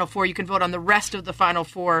the Final Four. You can vote on the rest of the Final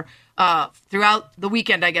Four throughout the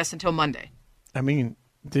weekend, I guess, until Monday. I mean,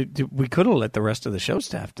 we could have let the rest of the show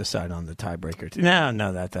staff decide on the tiebreaker.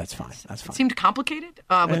 No, that's fine. That's fine. It seemed complicated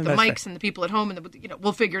with the mics and the people at home, and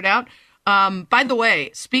we'll figure it out. By the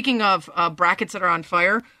way, speaking of brackets that are on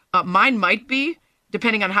fire, mine might be,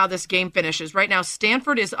 depending on how this game finishes. Right now,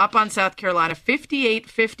 Stanford is up on South Carolina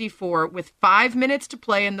 58-54 with 5 minutes to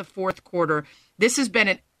play in the fourth quarter. This has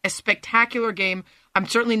been a spectacular game. I'm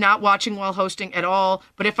certainly not watching while hosting at all,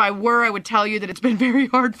 but if I were, I would tell you that it's been very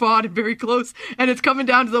hard fought and very close, and it's coming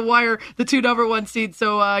down to the wire, the 2 number 1 seeds.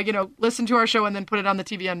 So, listen to our show and then put it on the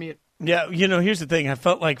TV on mute. Yeah, here's the thing. I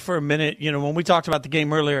felt like for a minute, when we talked about the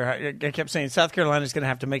game earlier, I kept saying South Carolina's going to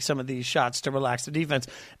have to make some of these shots to relax the defense.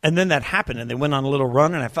 And then that happened, and they went on a little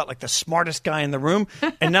run, and I felt like the smartest guy in the room.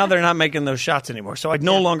 And now they're not making those shots anymore. So I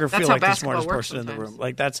no longer feel like the smartest person in the room.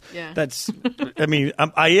 Like that's. I mean,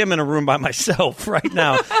 I am in a room by myself right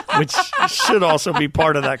now, which should also be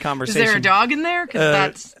part of that conversation. Is there a dog in there?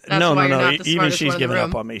 Because that's no. Why you're not the Even she's giving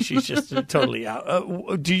up on me. She's just totally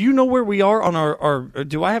out. Do you know where we are on our?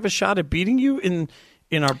 Do I have a shot at beating you in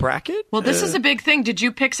our bracket? Well, this is a big thing. Did you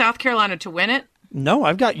pick South Carolina to win it? No,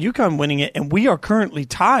 I've got UConn winning it, and we are currently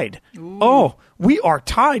tied. Ooh. Oh, we are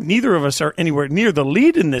tied. Neither of us are anywhere near the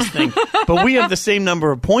lead in this thing, but we have the same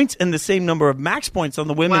number of points and the same number of max points on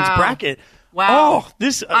the women's bracket. Wow. Oh,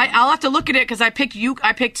 this. I'll have to look at it because I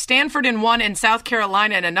picked Stanford in one and South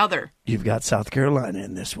Carolina in another. You've got South Carolina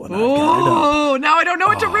in this one. Oh, now I don't know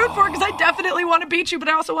what to root for because I definitely want to beat you, but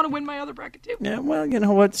I also want to win my other bracket too. Yeah, well, you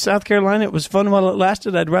know what? South Carolina, it was fun while it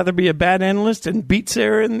lasted. I'd rather be a bad analyst and beat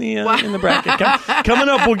Sarah in the bracket. Coming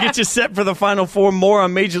up, we'll get you set for the Final Four. More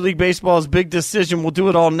on Major League Baseball's big decision. We'll do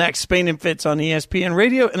it all next. Spain and Fitz on ESPN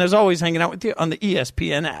Radio, and as always, hanging out with you on the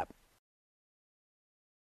ESPN app.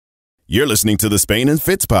 You're listening to the Spain and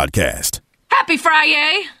Fitz podcast. Happy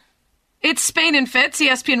Friday! It's Spain and Fitz,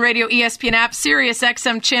 ESPN Radio, ESPN app, Sirius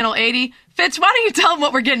XM Channel 80. Fitz, why don't you tell them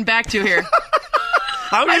what we're getting back to here?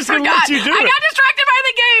 I was just going to let you do it. I got distracted by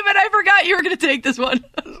the game, and I forgot you were going to take this one.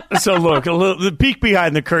 So, look, the peek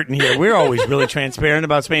behind the curtain here. We're always really transparent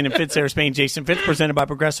about Spain and Fitz. Sarah Spain, Jason Fitz, presented by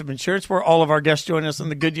Progressive Insurance, where all of our guests join us on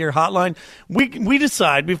the Goodyear Hotline. We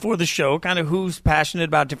decide before the show kind of who's passionate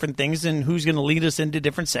about different things and who's going to lead us into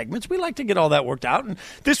different segments. We like to get all that worked out, and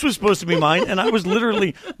this was supposed to be mine, and I was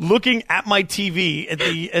literally looking at my TV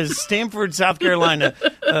as Stanford, South Carolina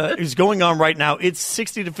is going on right now. It's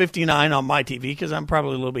 60-59 on my TV because I'm probably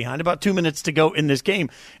a little behind. About 2 minutes to go in this game.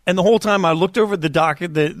 And the whole time I looked over the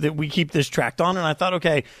docket that we keep this tracked on, and I thought,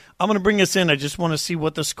 okay, I'm going to bring us in. I just want to see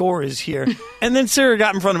what the score is here. And then Sarah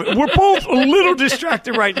got in front of me. We're both a little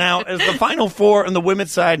distracted right now as the Final Four on the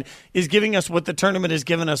women's side is giving us what the tournament has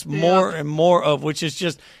given us more and more of, which is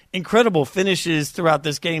just incredible finishes throughout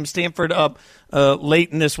this game. Stanford up late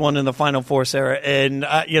in this one in the Final Four, Sarah. And,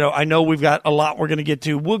 I know we've got a lot we're going to get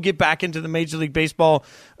to. We'll get back into the Major League Baseball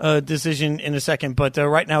decision in a second. But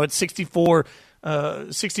right now it's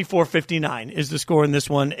 64-59 is the score in this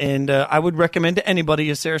one. And I would recommend to anybody,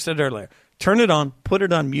 as Sarah said earlier, turn it on, put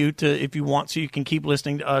it on mute if you want so you can keep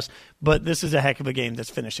listening to us. But this is a heck of a game that's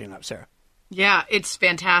finishing up, Sarah. Yeah, it's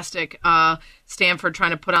fantastic. Stanford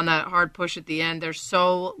trying to put on that hard push at the end. They're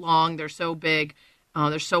so long. They're so big.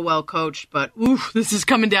 They're so well coached. But, this is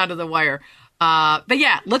coming down to the wire. But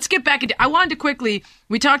yeah, let's get back into. I wanted to quickly.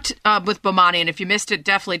 We talked with Bomani, and if you missed it,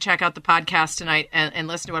 definitely check out the podcast tonight and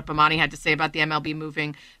listen to what Bomani had to say about the MLB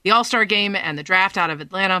moving the All-Star Game and the draft out of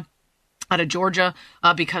Atlanta, out of Georgia,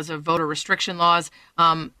 because of voter restriction laws.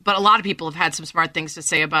 But a lot of people have had some smart things to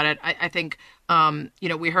say about it. I think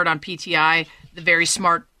we heard on PTI the very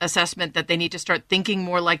smart assessment that they need to start thinking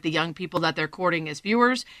more like the young people that they're courting as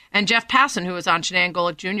viewers. And Jeff Passan, who was on Shanann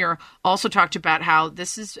Golick Jr., also talked about how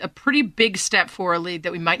this is a pretty big step for a league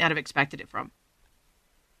that we might not have expected it from.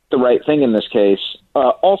 the right thing in this case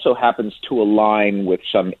also happens to align with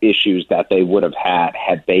some issues that they would have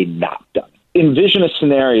had they not done it. Envision a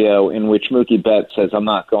scenario in which Mookie Betts says, I'm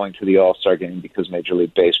not going to the All-Star game because Major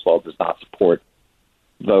League Baseball does not support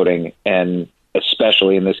voting, and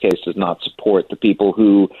especially in this case does not support the people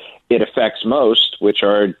who it affects most, which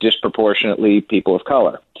are disproportionately people of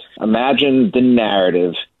color. Imagine the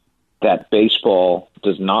narrative that baseball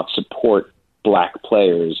does not support black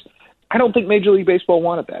players. I don't think Major League Baseball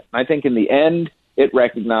wanted that. I think in the end, it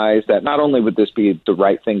recognized that not only would this be the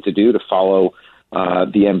right thing to do to follow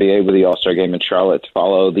the NBA with the All-Star game in Charlotte, to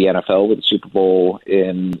follow the NFL with the Super Bowl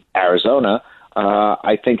in Arizona,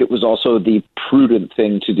 I think it was also the prudent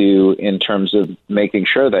thing to do in terms of making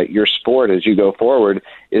sure that your sport, as you go forward,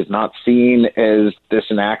 is not seen as this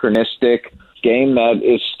anachronistic game that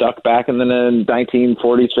is stuck back in the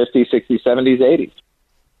 1940s, 50s, 60s, 70s, 80s.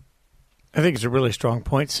 I think it's a really strong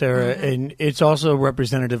point, Sarah, and it's also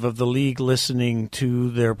representative of the league listening to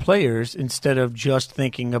their players instead of just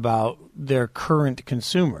thinking about their current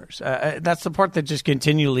consumers. That's the part that just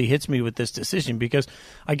continually hits me with this decision, because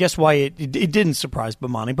I guess why it didn't surprise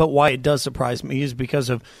Bomani, but why it does surprise me is because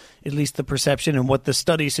of at least the perception and what the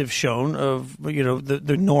studies have shown of, you know,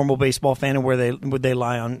 the normal baseball fan and where they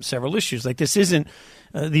lie on several issues. Like, this isn't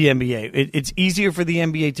the NBA. It's easier for the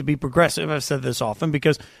NBA to be progressive. I've said this often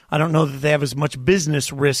because I don't know that they have as much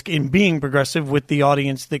business risk in being progressive with the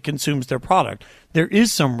audience that consumes their product. There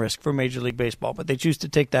is some risk for Major League Baseball, but they choose to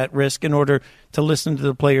take that risk in order to listen to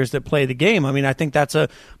the players that play the game. I mean, I think that's a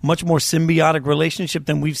much more symbiotic relationship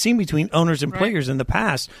than we've seen between owners and players in the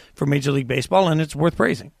past for Major League Baseball, and it's worth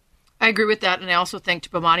praising. I agree with that, and I also think, to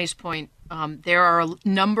Bomani's point, there are a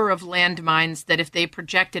number of landmines that if they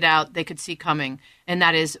projected out, they could see coming, and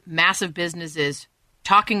that is massive businesses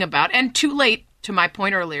talking about, and too late, to my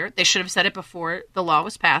point earlier, they should have said it before the law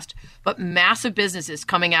was passed, but massive businesses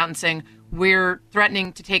coming out and saying, we're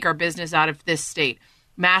threatening to take our business out of this state.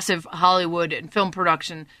 Massive Hollywood and film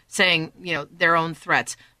production saying, you know, their own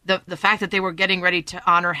threats. The fact that they were getting ready to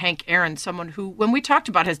honor Hank Aaron, someone who, when we talked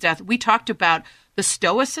about his death, we talked about the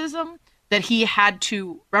stoicism that he had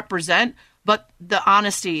to represent, but the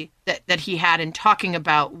honesty that he had in talking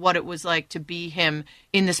about what it was like to be him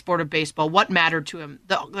in the sport of baseball, what mattered to him,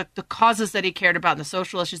 the causes that he cared about and the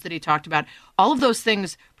social issues that he talked about, all of those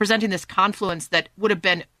things presenting this confluence that would have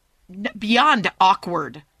been beyond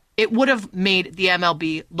awkward. It would have made the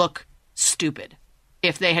MLB look stupid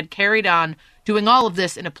if they had carried on doing all of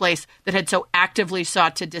this in a place that had so actively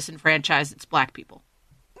sought to disenfranchise its black people.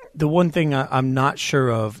 The one thing I'm not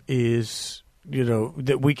sure of is, you know,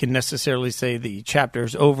 that we can necessarily say the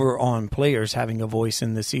chapter's over on players having a voice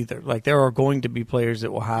in this either. Like, there are going to be players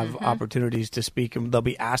that will have opportunities to speak, and they'll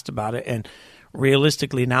be asked about it. And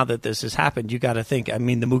realistically, now that this has happened, you got to think, I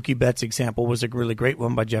mean, the Mookie Betts example was a really great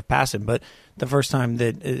one by Jeff Passan, but the first time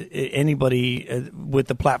that anybody with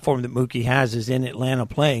the platform that Mookie has is in Atlanta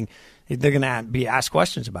playing, they're going to be asked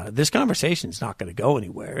questions about it. This conversation is not going to go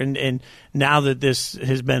anywhere. And now that this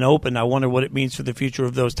has been opened, I wonder what it means for the future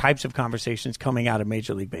of those types of conversations coming out of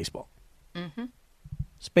Major League Baseball.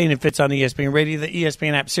 Spain and Fitz on ESPN Radio, the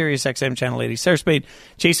ESPN app, Sirius XM Channel 80. Sarah Spain,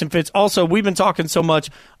 Jason Fitz. Also, we've been talking so much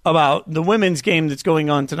about the women's game that's going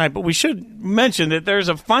on tonight, but we should mention that there's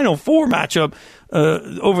a Final Four matchup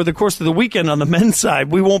over the course of the weekend on the men's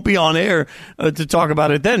side. We won't be on air to talk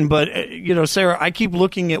about it then, but, you know, Sarah, I keep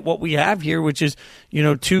looking at what we have here, which is, you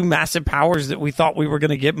know, two massive powers that we thought we were going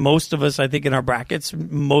to get. Most of us, I think, in our brackets,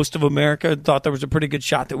 most of America thought there was a pretty good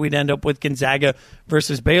shot that we'd end up with Gonzaga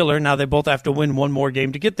versus Baylor. Now they both have to win one more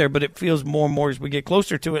game to get there, but it feels more and more as we get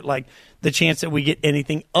closer to it like the chance that we get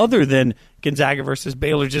anything other than Gonzaga versus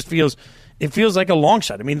Baylor just feels like a long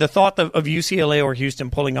shot. I mean, the thought of UCLA or Houston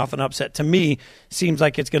pulling off an upset, to me, seems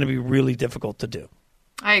like it's going to be really difficult to do.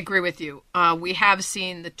 I agree with you. We have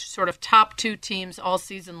seen the sort of top two teams all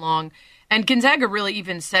season long, and Gonzaga really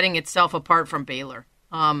even setting itself apart from Baylor.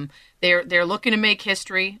 They're looking to make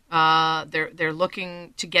history. They're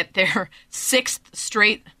looking to get their sixth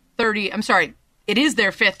straight 30. I'm sorry, it is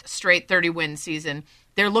their fifth straight 30-win season.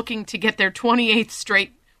 They're looking to get their 28th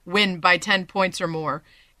straight win by 10 points or more.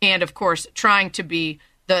 And, of course, trying to be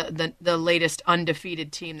the latest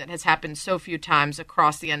undefeated team that has happened so few times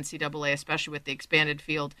across the NCAA, especially with the expanded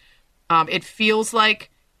field. It feels like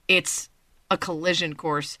it's a collision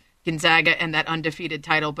course, Gonzaga and that undefeated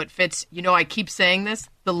title. But, Fitz, you know, I keep saying this.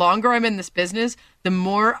 The longer I'm in this business, the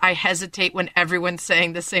more I hesitate when everyone's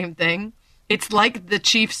saying the same thing. It's like the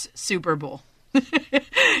Chiefs' Super Bowl.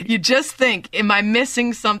 You just think, am I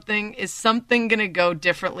missing something? Is something going to go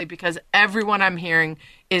differently? Because everyone I'm hearing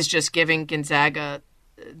is just giving Gonzaga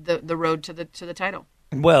the road to the title.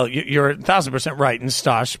 Well, you're 1,000% right. And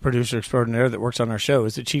Stosh, producer extraordinaire that works on our show,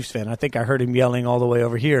 is a Chiefs fan. I think I heard him yelling all the way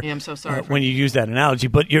over here. Yeah, I'm so sorry. When you use that analogy.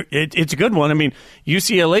 But it's a good one. I mean,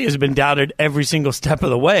 UCLA has been doubted every single step of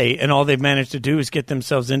the way, and all they've managed to do is get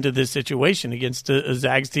themselves into this situation against a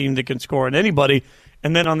Zags team that can score on anybody.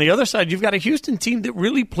 And then on the other side, you've got a Houston team that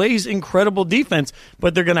really plays incredible defense,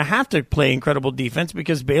 but they're going to have to play incredible defense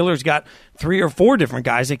because Baylor's got 3 or 4 different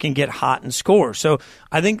guys that can get hot and score. So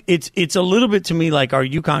I think it's a little bit to me like our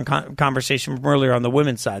UConn conversation from earlier on the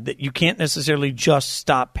women's side, that you can't necessarily just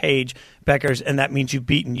stop Paige Beckers, and that means you've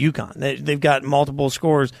beaten UConn. They've got multiple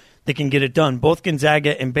scorers that can get it done. Both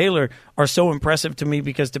Gonzaga and Baylor are so impressive to me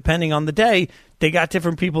because depending on the day, they got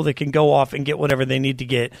different people that can go off and get whatever they need to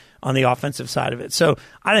get on the offensive side of it. So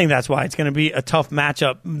I think that's why it's going to be a tough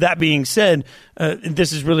matchup. That being said,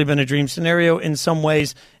 this has really been a dream scenario in some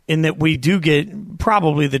ways, in that we do get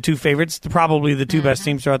probably the 2 favorites, probably the 2 best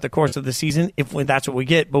teams throughout the course of the season, if that's what we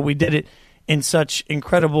get. But we did it in such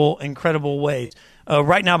incredible ways.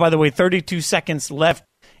 Right now, by the way, 32 seconds left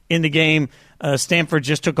in the game. Stanford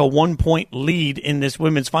just took a 1-point lead in this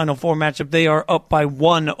women's Final Four matchup. They are up by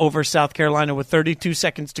 1 over South Carolina with 32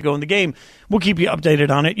 seconds to go in the game. We'll keep you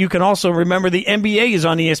updated on it. You can also remember the NBA is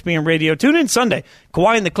on ESPN Radio. Tune in Sunday.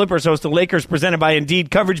 Kawhi and the Clippers host the Lakers, presented by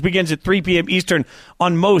Indeed. Coverage begins at 3 p.m. Eastern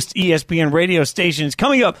on most ESPN radio stations.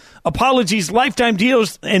 Coming up, apologies, lifetime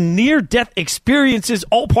deals, and near-death experiences,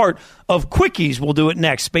 all part of Quickies. We'll do it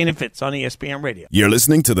next. Spain and Fitz on ESPN Radio. You're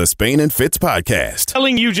listening to the Spain and Fitz podcast.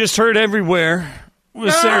 Telling you just heard everywhere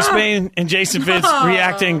was Sarah Spain and Jason Fitz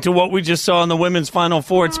reacting to what we just saw in the women's Final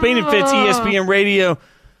Four. It's Spain and Fitz, ESPN Radio.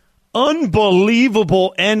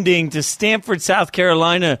 Unbelievable ending to Stanford, South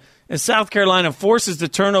Carolina. As South Carolina forces the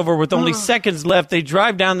turnover with only seconds left, they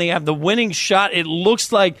drive down. They have the winning shot. It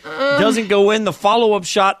looks like doesn't go in. The follow-up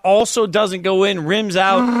shot also doesn't go in. Rims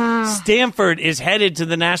out. Stanford is headed to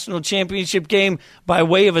the national championship game by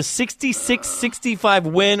way of a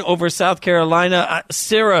 66-65 win over South Carolina.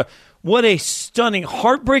 Sarah, what a stunning,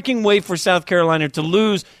 heartbreaking way for South Carolina to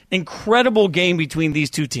lose. Incredible game between these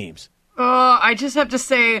two teams. I just have to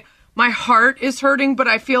say, my heart is hurting, but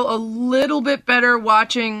I feel a little bit better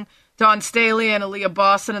watching Dawn Staley and Aaliyah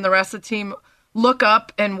Boston and the rest of the team look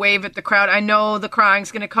up and wave at the crowd. I know the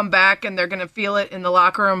crying's going to come back and they're going to feel it in the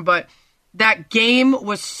locker room, but that game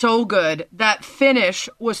was so good. That finish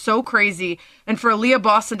was so crazy. And for Aaliyah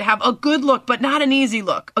Boston to have a good look, but not an easy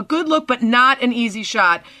look. A good look, but not an easy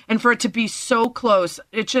shot. And for it to be so close,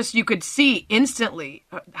 it just, you could see instantly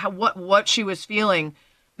what she was feeling.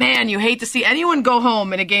 Man, you hate to see anyone go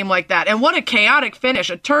home in a game like that. And what a chaotic finish.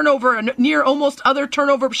 A turnover, a near almost other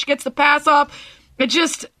turnover. She gets the pass off. It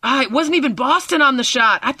just, it wasn't even Boston on the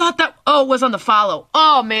shot. I thought that, it was on the follow.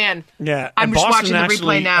 Oh, man. Yeah. I'm just watching the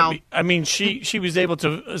replay now. I mean, she was able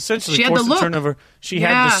to essentially force the turnover. She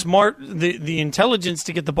had the intelligence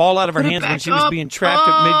to get the ball out of her hands when she was being trapped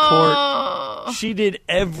at midcourt. She did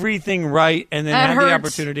everything right and then had the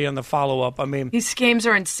opportunity on the follow-up. I mean, these games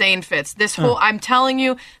are insane, Fitz. This whole, I'm telling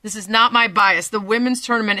you, this is not my bias. The women's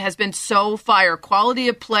tournament has been so fire. Quality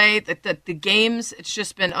of play, the games, it's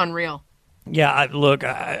just been unreal. Yeah,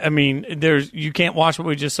 I mean, you can't watch what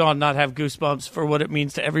we just saw and not have goosebumps for what it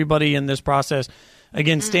means to everybody in this process.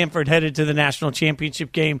 Again, Stanford headed to the national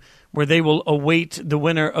championship game where they will await the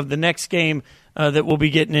winner of the next game that we'll be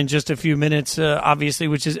getting in just a few minutes, obviously,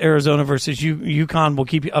 which is Arizona versus UConn. We'll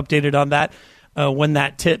keep you updated on that when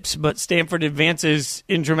that tips. But Stanford advances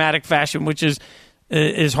in dramatic fashion, which is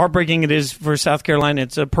as heartbreaking it is for South Carolina.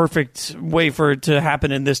 It's a perfect way for it to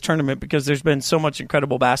happen in this tournament because there's been so much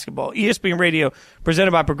incredible basketball. ESPN Radio,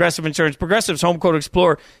 presented by Progressive Insurance. Progressive's Home Quote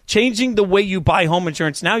Explorer, changing the way you buy home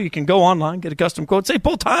insurance. Now you can go online, get a custom quote, save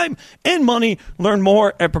both time and money. Learn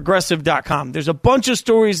more at Progressive.com. There's a bunch of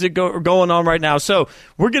stories that are going on right now, so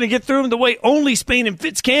we're going to get through them the way only Spain and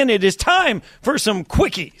Fitz can. It is time for some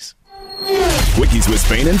quickies. Quickies with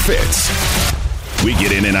Spain and Fitz. We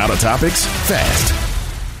get in and out of topics fast.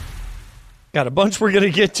 Got a bunch we're going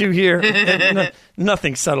to get to here.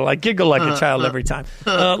 Nothing subtle. I giggle like a child every time.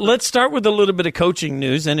 Let's start with a little bit of coaching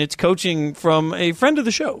news, and it's coaching from a friend of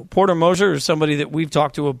the show. Porter Moser is somebody that we've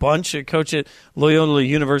talked to a bunch, a coach at Loyola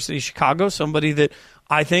University Chicago, somebody that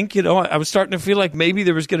I think, I was starting to feel like maybe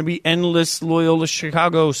there was going to be endless Loyola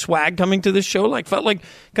Chicago swag coming to this show. Felt like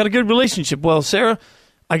got a good relationship. Well, Sarah,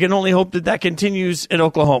 I can only hope that continues at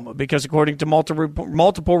Oklahoma because according to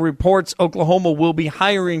multiple reports, Oklahoma will be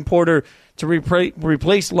hiring Porter to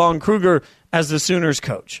replace Lon Kruger as the Sooners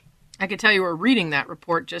coach. I could tell you were reading that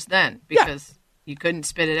report just then because you couldn't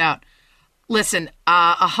spit it out. Listen,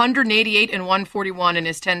 188 and 141 in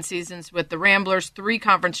his 10 seasons with the Ramblers, 3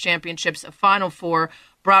 conference championships, a Final Four.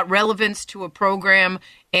 brought relevance to a program,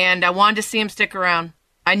 and I wanted to see him stick around.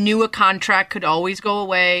 I knew a contract could always go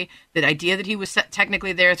away. The idea that he was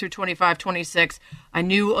technically there through 25, 26, I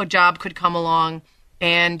knew a job could come along,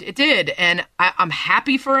 and it did. And I'm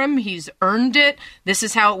happy for him. He's earned it. This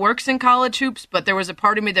is how it works in college hoops, but there was a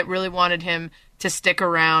part of me that really wanted him to stick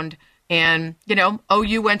around. And, you know,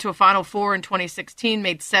 OU went to a Final Four in 2016,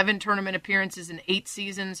 made 7 tournament appearances in 8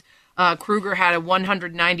 seasons. Kruger had a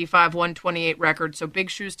 195-128 record, so big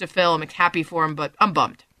shoes to fill. I'm happy for him, but I'm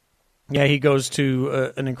bummed. Yeah, he goes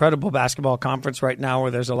to an incredible basketball conference right now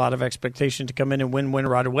where there's a lot of expectation to come in and win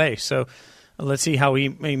right away. So let's see how he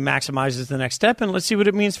maximizes the next step, and let's see what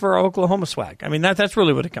it means for our Oklahoma swag. I mean, that's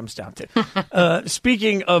really what it comes down to.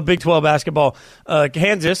 Speaking of Big 12 basketball,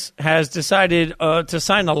 Kansas has decided to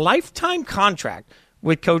sign a lifetime contract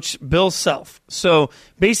with Coach Bill Self. So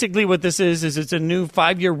basically what this is it's a new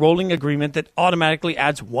 5-year rolling agreement that automatically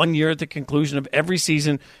adds 1 year at the conclusion of every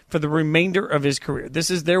season for the remainder of his career. This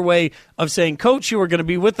is their way of saying, Coach, you are going to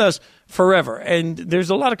be with us forever. And there's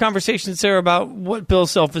a lot of conversation, Sarah, about what Bill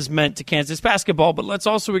Self has meant to Kansas basketball, but let's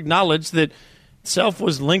also acknowledge that Self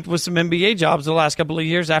was linked with some NBA jobs the last couple of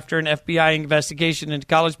years after an FBI investigation into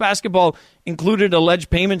college basketball included alleged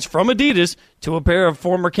payments from Adidas to a pair of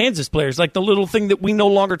former Kansas players, like the little thing that we no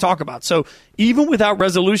longer talk about. So even without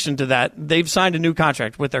resolution to that, they've signed a new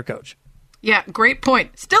contract with their coach. Yeah, great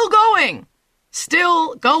point. Still going.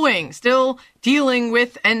 Still dealing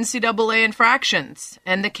with NCAA infractions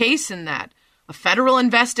and the case in that. A federal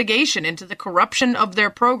investigation into the corruption of their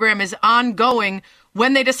program is ongoing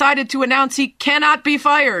when they decided to announce he cannot be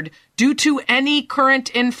fired due to any current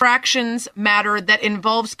infractions matter that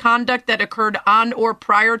involves conduct that occurred on or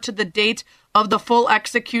prior to the date of the full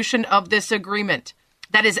execution of this agreement.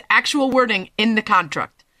 That is actual wording in the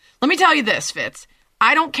contract. Let me tell you this, Fitz.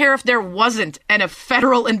 I don't care if there wasn't a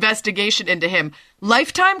federal investigation into him.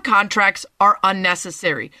 Lifetime contracts are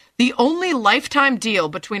unnecessary. The only lifetime deal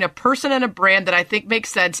between a person and a brand that I think makes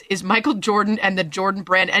sense is Michael Jordan and the Jordan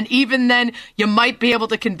brand. And even then, you might be able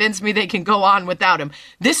to convince me they can go on without him.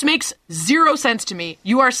 This makes zero sense to me.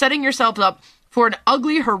 You are setting yourself up for an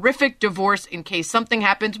ugly, horrific divorce in case something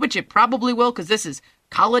happens, which it probably will, because this is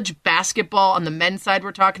college basketball on the men's side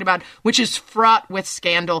we're talking about, which is fraught with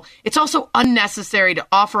scandal. It's also unnecessary to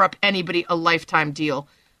offer up anybody a lifetime deal.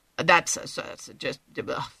 That's just...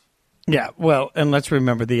 Ugh. Yeah, well, and let's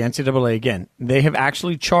remember the NCAA, again, they have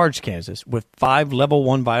actually charged Kansas with 5 Level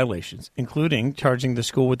 1 violations, including charging the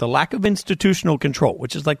school with the lack of institutional control,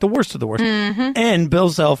 which is like the worst of the worst, and Bill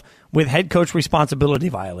Self with head coach responsibility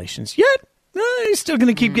violations. Yet, he's still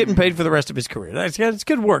going to keep getting paid for the rest of his career. It's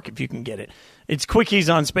good work if you can get it. It's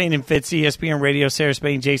Quickies on Spain and Fitz, ESPN Radio, Sarah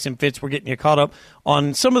Spain, Jason Fitz. We're getting you caught up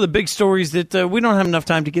on some of the big stories that we don't have enough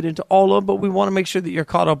time to get into all of, but we want to make sure that you're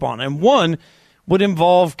caught up on. And one would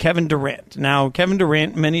involve Kevin Durant. Now, Kevin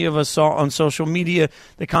Durant, many of us saw on social media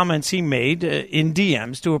the comments he made in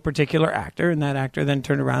DMs to a particular actor, and that actor then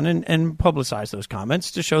turned around and publicized those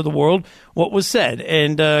comments to show the world what was said.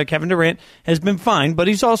 And Kevin Durant has been fined, but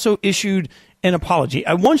he's also issued an apology.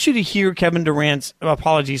 I want you to hear Kevin Durant's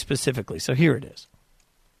apology specifically, so here it is.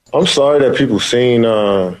 I'm sorry that people seen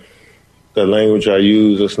the language I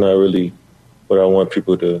use. That's not really what I want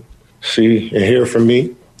people to see and hear from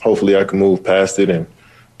me. Hopefully I can move past it and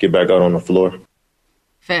get back out on the floor.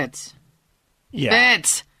 Fitz. Yeah.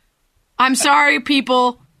 Fitz. I'm sorry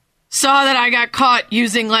people saw that I got caught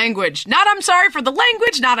using language. Not I'm sorry for the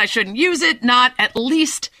language, not I shouldn't use it, not at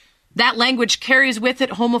least that language carries with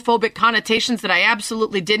it homophobic connotations that I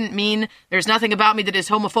absolutely didn't mean. There's nothing about me that is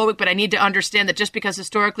homophobic, but I need to understand that just because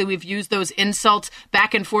historically we've used those insults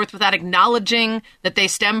back and forth without acknowledging that they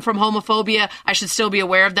stem from homophobia, I should still be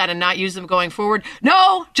aware of that and not use them going forward.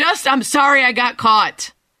 No, just I'm sorry I got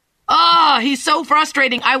caught. He's so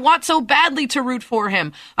frustrating. I want so badly to root for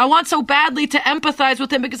him. I want so badly to empathize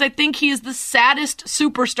with him because I think he is the saddest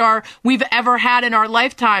superstar we've ever had in our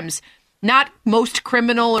lifetimes. Not most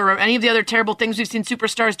criminal or any of the other terrible things we've seen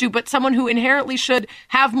superstars do, but someone who inherently should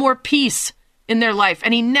have more peace in their life,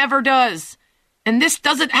 and he never does. And this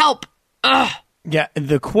doesn't help. Ugh. Yeah,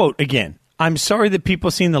 the quote again. I'm sorry that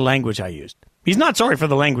people seen the language I used. He's not sorry for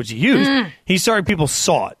the language he used. He's sorry people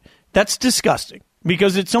saw it. That's disgusting.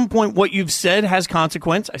 Because at some point, what you've said has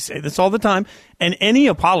consequence. I say this all the time. And any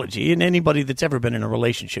apology, and anybody that's ever been in a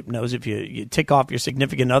relationship knows if you tick off your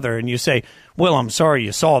significant other and you say, well, I'm sorry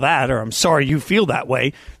you saw that, or I'm sorry you feel that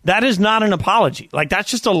way, that is not an apology. Like,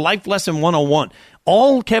 that's just a life lesson 101.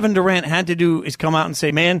 All Kevin Durant had to do is come out and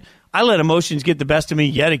say, man, I let emotions get the best of me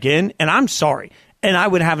yet again, and I'm sorry. And I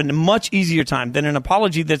would have a much easier time than an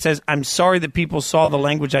apology that says, I'm sorry that people saw the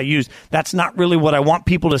language I used. That's not really what I want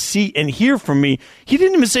people to see and hear from me. He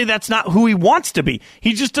didn't even say that's not who he wants to be.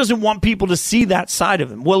 He just doesn't want people to see that side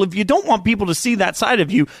of him. Well, if you don't want people to see that side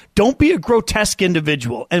of you, don't be a grotesque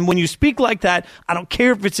individual. And when you speak like that, I don't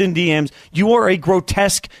care if it's in DMs, you are a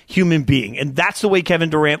grotesque human being. And that's the way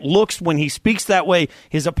Kevin Durant looks when he speaks that way.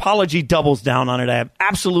 His apology doubles down on it. I have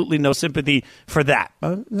absolutely no sympathy for that.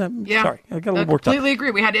 Sorry, I got a little worked up. Completely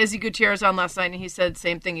agree. We had Izzy Gutierrez on last night, and he said the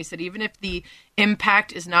same thing. He said, even if the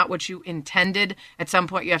impact is not what you intended, at some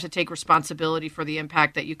point you have to take responsibility for the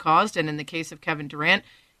impact that you caused. And in the case of Kevin Durant,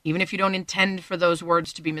 even if you don't intend for those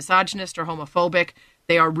words to be misogynist or homophobic,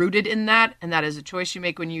 they are rooted in that, and that is a choice you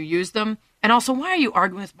make when you use them. And also, why are you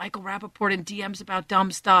arguing with Michael Rappaport in DMs about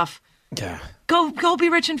dumb stuff? Yeah. Go be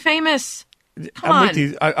rich and famous. I'm with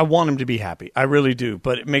you. I want him to be happy. I really do.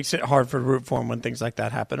 But it makes it hard to root for him when things like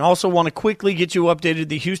that happen. Also want to quickly get you updated.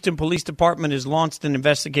 The Houston Police Department has launched an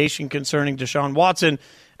investigation concerning Deshaun Watson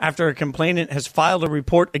after a complainant has filed a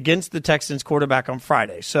report against the Texans quarterback on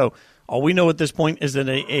Friday. So all we know at this point is that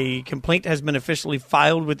a complaint has been officially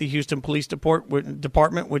filed with the Houston Police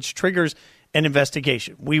Department, which triggers an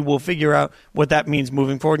investigation. We will figure out what that means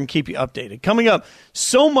moving forward and keep you updated. Coming up,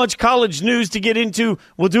 so much college news to get into.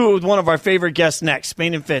 We'll do it with one of our favorite guests next.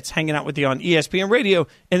 Spain and Fitz hanging out with you on ESPN Radio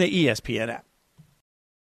and the ESPN app.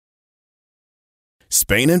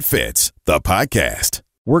 Spain and Fitz, the podcast.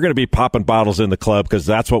 We're going to be popping bottles in the club because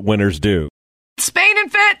that's what winners do. Spain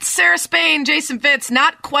and Fitz, Sarah Spain, Jason Fitz,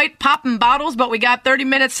 not quite popping bottles, but we got 30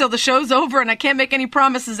 minutes till the show's over, and I can't make any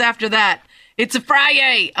promises after that. It's a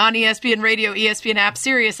Friday on ESPN Radio, ESPN app,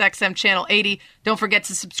 Sirius XM Channel 80. Don't forget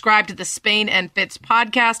to subscribe to the Spain and Fitz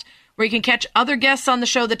podcast, where you can catch other guests on the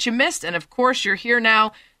show that you missed. And, of course, you're here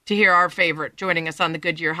now to hear our favorite joining us on the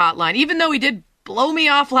Goodyear Hotline. Even though he did blow me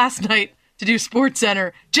off last night to do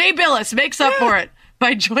SportsCenter, Jay Billis makes up for it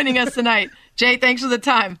by joining us tonight. Jay, thanks for the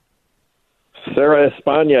time. Sarah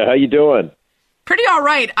Espana, how you doing? Pretty all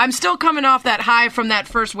right. I'm still coming off that high from that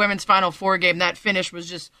first women's Final Four game. That finish was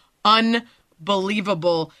just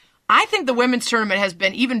unbelievable. I think the women's tournament has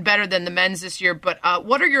been even better than the men's this year, but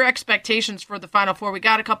what are your expectations for the Final Four? We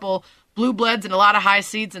got a couple blue bloods and a lot of high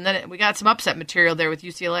seeds, and then we got some upset material there with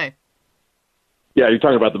UCLA. Yeah, you're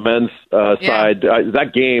talking about the men's side.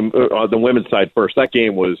 That game, on the women's side first, that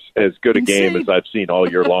game was as good a game as I've seen all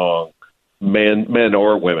year long, men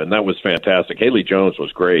or women. That was fantastic. Haley Jones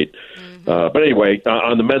was great. But anyway,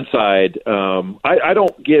 on the men's side, I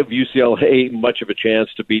don't give UCLA much of a chance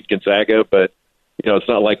to beat Gonzaga, but it's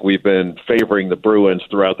not like we've been favoring the Bruins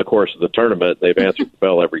throughout the course of the tournament. They've answered the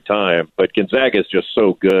bell every time. But Gonzaga is just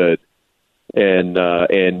so good, and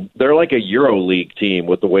they're like a EuroLeague team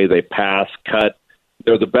with the way they pass, cut.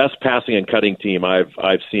 They're the best passing and cutting team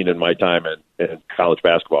I've seen in my time in college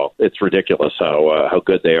basketball. It's ridiculous how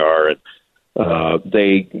good they are, and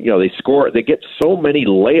they score. They get so many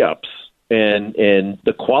layups. And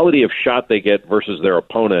the quality of shot they get versus their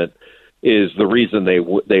opponent is the reason they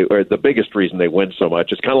or the biggest reason they win so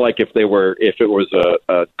much. It's kind of like if it was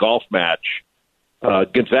a golf match,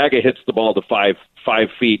 Gonzaga hits the ball to five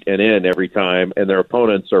feet and in every time, and their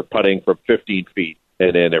opponents are putting from 15 feet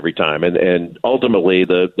and in every time, and ultimately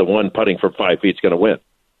the one putting from 5 feet is going to win.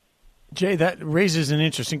 Jay, that raises an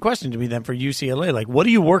interesting question to me then for UCLA. Like, what are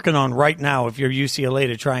you working on right now if you're UCLA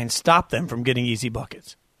to try and stop them from getting easy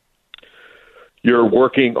buckets? You're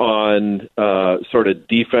working on sort of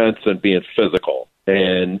defense and being physical.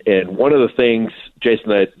 And one of the things, Jason,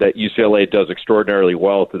 that UCLA does extraordinarily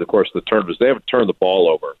well through the course of the tournament is they haven't turned the ball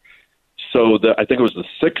over. So I think it was the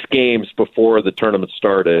 6 games before the tournament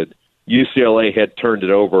started, UCLA had turned it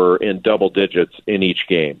over in double digits in each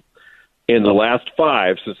game. In the last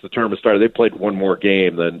 5, since the tournament started, they played one more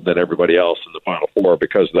game than everybody else in the Final Four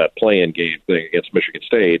because of that play-in game thing against Michigan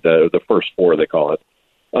State, the first 4 they call it.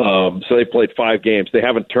 So they played 5 games. They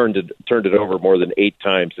haven't turned it over more than 8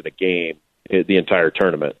 times in a game the entire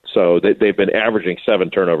tournament. So they've been averaging 7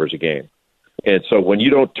 turnovers a game. And so when you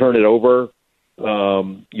don't turn it over,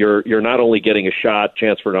 you're not only getting a shot,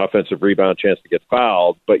 chance for an offensive rebound, chance to get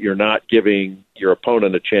fouled, but you're not giving your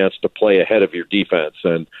opponent a chance to play ahead of your defense.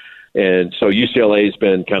 And so UCLA's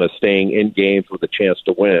been kind of staying in games with a chance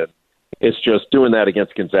to win. It's just doing that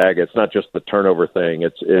against Gonzaga. It's not just the turnover thing.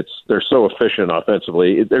 It's they're so efficient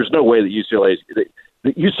offensively. There's no way that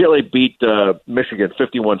UCLA beat Michigan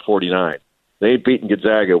 51-49. They ain't beating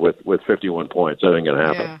Gonzaga with 51 points. That ain't going to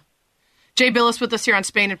happen. Yeah. Jay Billis with us here on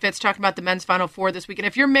Spain and Fitz talking about the men's Final Four this week. And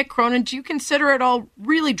if you're Mick Cronin, do you consider it all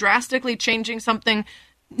really drastically changing something,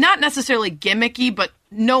 not necessarily gimmicky, but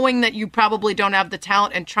knowing that you probably don't have the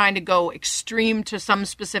talent and trying to go extreme to some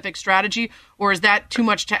specific strategy, or is that too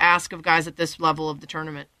much to ask of guys at this level of the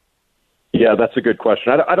tournament? Yeah, that's a good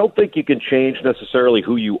question. I don't think you can change necessarily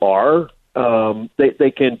who you are.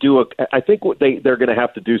 They can do I think they're going to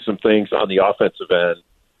have to do some things on the offensive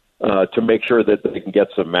end to make sure that they can get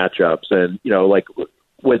some matchups. And, like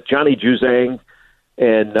with Johnny Juzang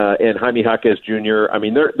and Jaime Jaquez Jr., I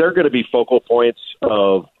mean, they're going to be focal points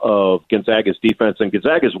of Gonzaga's defense, and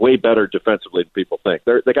Gonzaga's way better defensively than people think.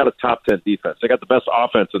 They got a top 10 defense. They got the best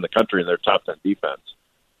offense in the country in their top 10 defense.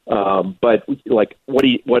 But like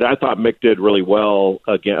what I thought Mick did really well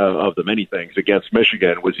of the many things against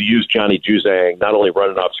Michigan was he used Johnny Juzang not only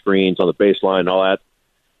running off screens on the baseline and all that,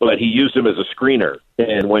 but he used him as a screener.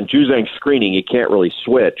 And when Juzang's screening, you can't really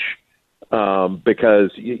switch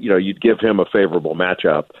because you'd give him a favorable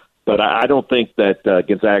matchup. But I don't think that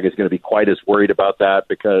Gonzaga is going to be quite as worried about that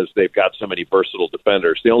because they've got so many versatile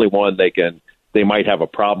defenders. The only one they might have a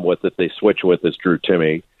problem with that they switch with is Drew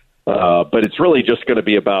Timme. But it's really just going to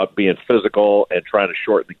be about being physical and trying to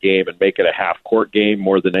shorten the game and make it a half-court game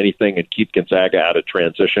more than anything and keep Gonzaga out of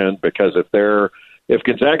transition. Because if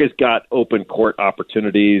Gonzaga's got open court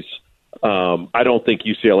opportunities, I don't think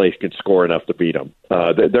UCLA can score enough to beat them.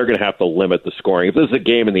 They're going to have to limit the scoring. If this is a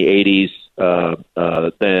game in the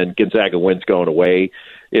 80s, then Gonzaga wins going away.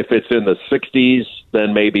 If it's in the 60s,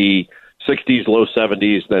 then maybe 60s, low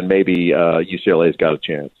 70s, then maybe UCLA's got a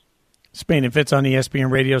chance. Spain and Fitz on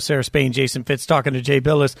ESPN Radio. Sarah Spain, Jason Fitz talking to Jay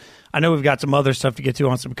Billis. I know we've got some other stuff to get to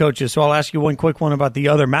on some coaches, so I'll ask you one quick one about the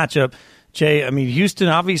other matchup. Jay, I mean, Houston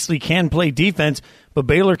obviously can play defense, but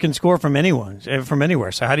Baylor can score from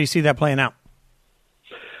anywhere. So how do you see that playing out?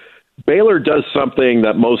 Baylor does something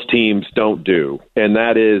that most teams don't do, and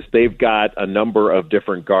that is they've got a number of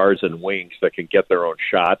different guards and wings that can get their own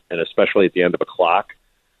shot, and especially at the end of a clock.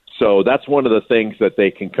 So that's one of the things that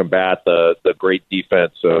they can combat the great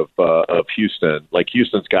defense of Houston. Like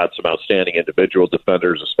Houston's got some outstanding individual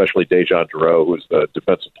defenders, especially Dejan Duro, who's the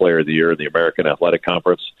Defensive Player of the Year in the American Athletic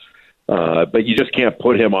Conference. But you just can't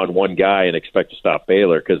put him on one guy and expect to stop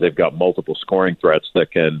Baylor because they've got multiple scoring threats that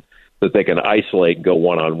they can isolate and go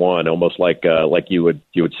one-on-one, almost like you would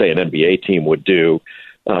say an NBA team would do.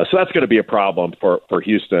 So that's going to be a problem for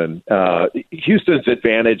Houston. Houston's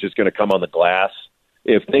advantage is going to come on the glass.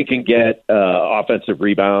 If they can get offensive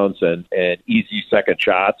rebounds and easy second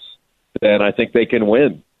shots, then I think they can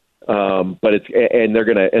win. But they're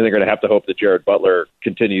gonna have to hope that Jared Butler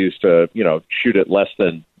continues to shoot it less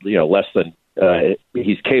than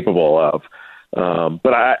he's capable of.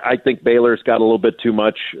 But I think Baylor's got a little bit too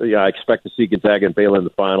much. I expect to see Gonzaga and Baylor in the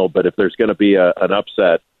final. But if there's going to be an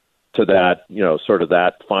upset to that, sort of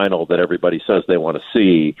that final that everybody says they want to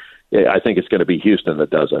see, I think it's going to be Houston that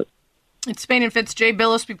does it. It's Spain and Fitz, Jay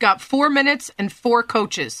Billis. We've got 4 minutes and 4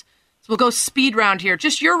 coaches. So we'll go speed round here.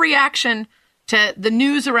 Just your reaction to the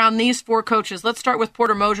news around these 4 coaches. Let's start with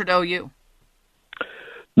Porter Moser at OU.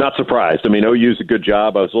 Not surprised. I mean, OU's a good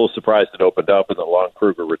job. I was a little surprised it opened up and that Lon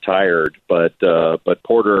Kruger retired, but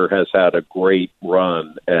Porter has had a great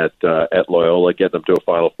run at Loyola, getting them to a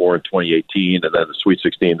Final Four in 2018 and then the Sweet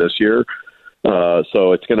 16 this year.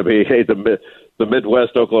 So it's going to be the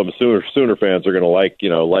Midwest Oklahoma Sooner fans are going to like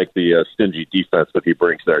the stingy defense that he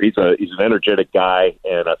brings there. He's an energetic guy,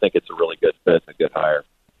 and I think it's a really good fit and a good hire.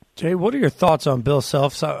 Jay, what are your thoughts on Bill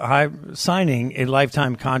Self signing a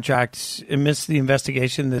lifetime contract amidst the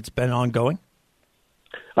investigation that's been ongoing?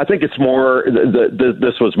 I think it's more.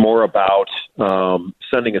 This was more about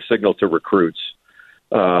sending a signal to recruits.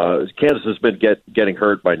 Kansas has been getting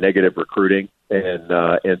hurt by negative recruiting,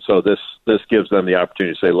 and so this gives them the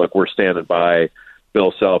opportunity to say, look, we're standing by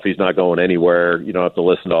Bill Self. He's not going anywhere. You don't have to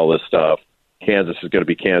listen to all this stuff. Kansas is going to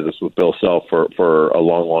be Kansas with Bill Self for a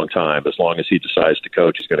long, long time. As long as he decides to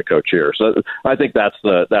coach, he's going to coach here. So I think that's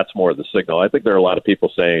more the signal. I think there are a lot of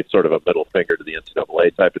people saying it's sort of a middle finger to the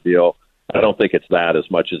NCAA type of deal. I don't think it's that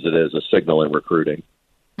as much as it is a signal in recruiting.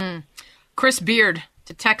 Chris Beard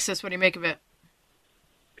to Texas. What do you make of it?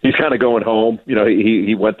 He's kind of going home.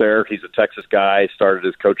 He went there. He's a Texas guy. Started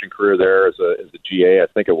his coaching career there as a GA, I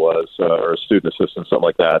think it was, or a student assistant, something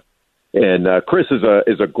like that. And Chris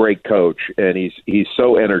is a great coach, and he's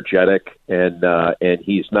so energetic, and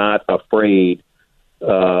he's not afraid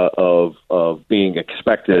of being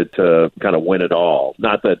expected to kind of win it all.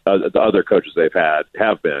 Not that the other coaches they've had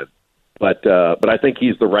have been, but I think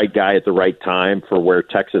he's the right guy at the right time for where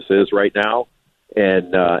Texas is right now.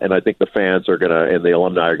 And I think the fans are and the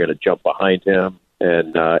alumni are gonna jump behind him,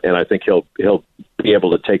 and I think he'll be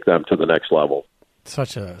able to take them to the next level.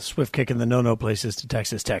 Such a swift kick in the no-no places to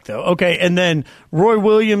Texas Tech, though. Okay, and then Roy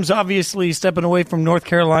Williams, obviously stepping away from North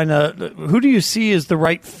Carolina. Who do you see as the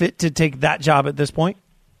right fit to take that job at this point?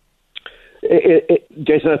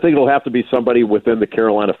 Jason, I think it'll have to be somebody within the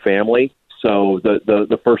Carolina family. So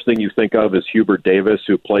the first thing you think of is Hubert Davis,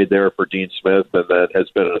 who played there for Dean Smith and then has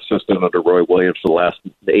been an assistant under Roy Williams for the last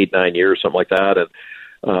 8-9 years, something like that. And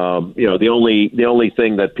the only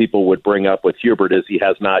thing that people would bring up with Hubert is he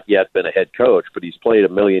has not yet been a head coach, but he's played a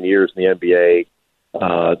million years in the NBA.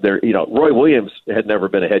 Roy Williams had never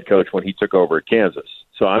been a head coach when he took over at Kansas,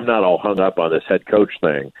 so I'm not all hung up on this head coach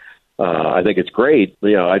thing. I think it's great.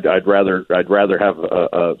 I'd rather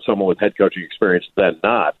have someone with head coaching experience than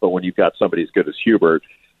not. But when you've got somebody as good as Hubert,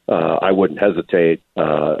 I wouldn't hesitate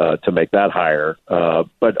to make that hire.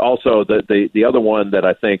 But also the other one that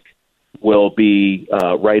I think will be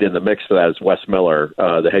right in the mix for that is Wes Miller,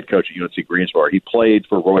 the head coach at UNC Greensboro. He played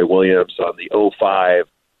for Roy Williams on the 2005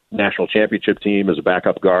 national championship team as a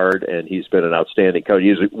backup guard, and he's been an outstanding coach.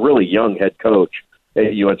 He's a really young head coach at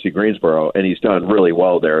UNC Greensboro, and he's done really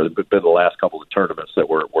well there. There's been the last couple of tournaments that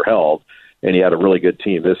were held, and he had a really good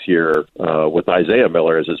team this year with Isaiah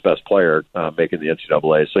Miller as his best player making the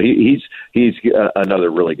NCAA. So he's another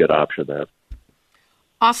really good option there.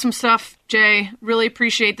 Awesome stuff, Jay. Really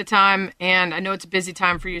appreciate the time, and I know it's a busy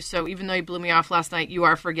time for you, so even though you blew me off last night, you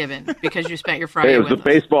are forgiven because you spent your Friday with us. It was a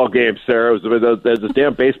baseball game, Sarah. Those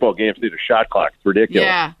damn baseball games need a shot clock. It's ridiculous.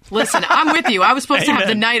 Yeah, listen, I'm with you. I was supposed to have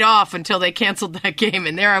the night off until they canceled that game,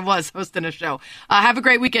 and there I was hosting a show. Have a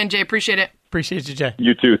great weekend, Jay. Appreciate it. Appreciate you, Jay.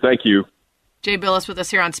 You too. Thank you. Jay Billis with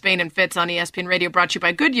us here on Spain and Fitz on ESPN Radio, brought to you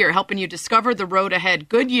by Goodyear, helping you discover the road ahead.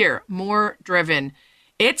 Goodyear, more driven.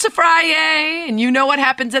 It's a Friday, and you know what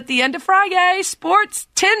happens at the end of Friday. Sports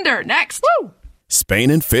Tinder. Next. Woo!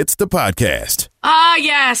 Spain and Fitz, the podcast.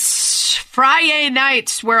 Yes. Friday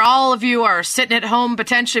nights where all of you are sitting at home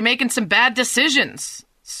potentially making some bad decisions.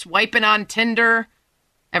 Swiping on Tinder.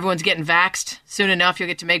 Everyone's getting vaxxed. Soon enough, you'll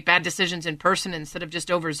get to make bad decisions in person instead of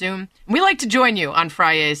just over Zoom. And we like to join you on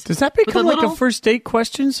Fridays. Does that become like a first date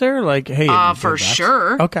question, Sarah? Like, hey, for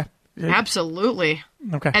sure. Okay. Absolutely.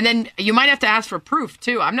 Okay. And then you might have to ask for proof,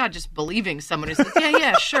 too. I'm not just believing someone who says,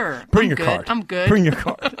 yeah, sure. Bring your card. I'm good. Bring your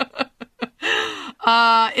card.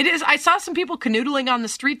 It is. I saw some people canoodling on the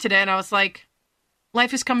street today, and I was like,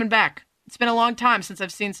 life is coming back. It's been a long time since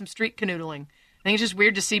I've seen some street canoodling. I think it's just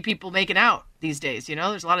weird to see people making out these days.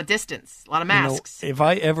 There's a lot of distance, a lot of masks. If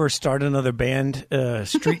I ever start another band,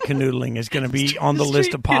 street canoodling is going to be on the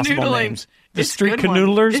list of possible names. The Street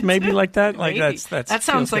Canoodlers, maybe like that. Like that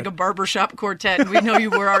sounds like a barbershop quartet, and we know you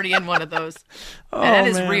were already in one of those. And that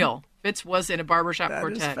is real. Fitz was in a barbershop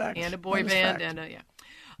quartet and a boy band, and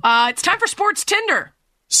it's time for Sports Tinder.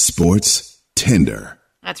 Sports Tinder.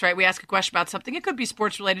 That's right. We ask a question about something. It could be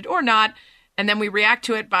sports related or not. And then we react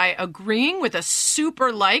to it by agreeing with a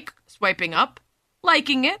super like, swiping up,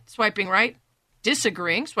 liking it, swiping right,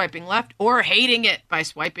 disagreeing, swiping left, or hating it by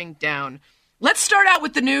swiping down. Let's start out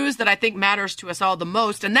with the news that I think matters to us all the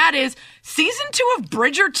most, and that is season 2 of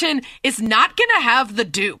Bridgerton is not going to have the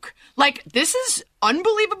Duke. Like, this is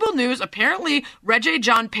unbelievable news. Apparently,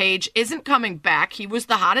 Regé-Jean Page isn't coming back. He was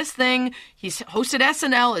the hottest thing. He's hosted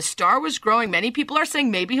SNL. His star was growing. Many people are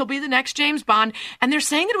saying maybe he'll be the next James Bond. And they're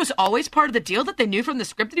saying that it was always part of the deal, that they knew from the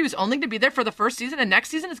script that he was only going to be there for the first season, and next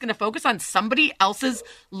season is going to focus on somebody else's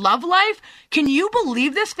love life. Can you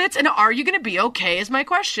believe this, Fitz? And are you going to be okay, is my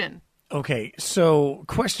question. Okay, so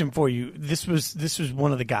question for you. This was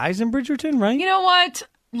one of the guys in Bridgerton, right? You know what?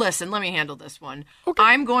 Listen, let me handle this one. Okay.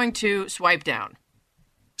 I'm going to swipe down.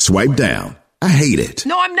 Swipe down. I hate it.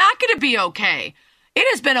 No, I'm not going to be okay. It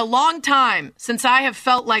has been a long time since I have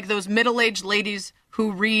felt like those middle-aged ladies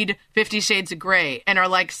who read 50 Shades of Grey and are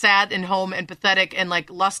like sad and home and pathetic and like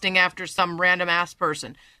lusting after some random ass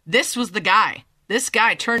person. This was the guy. This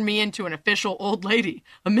guy turned me into an official old lady,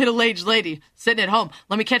 a middle-aged lady sitting at home.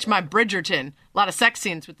 Let me catch my Bridgerton. A lot of sex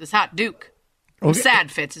scenes with this hot Duke. Okay. Sad,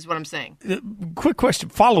 Fitz, is what I'm saying. Quick question,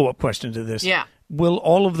 follow-up question to this. Yeah. Will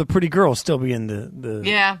all of the pretty girls still be in the...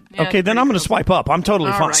 Yeah. Okay, then I'm going to swipe up. I'm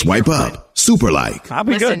totally fine. Right, swipe up. Super like. I'll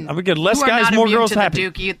be good. I'll be good. Less guys, more girls happy.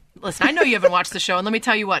 Duke. Listen, I know you haven't watched the show, and let me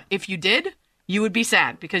tell you what. If you did, you would be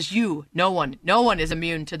sad because no one is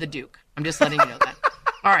immune to the Duke. I'm just letting you know that.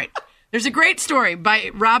 All right. There's a great story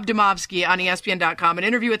by Rob Demovsky on ESPN.com, an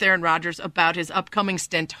interview with Aaron Rodgers about his upcoming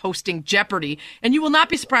stint hosting Jeopardy! And you will not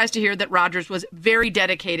be surprised to hear that Rodgers was very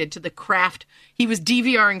dedicated to the craft. He was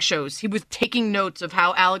DVRing shows. He was taking notes of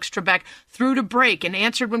how Alex Trebek threw to break and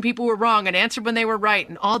answered when people were wrong and answered when they were right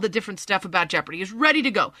and all the different stuff about Jeopardy! He's ready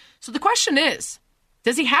to go. So the question is,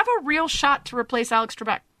 does he have a real shot to replace Alex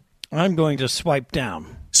Trebek? I'm going to swipe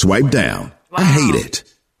down. Swipe down. I hate it.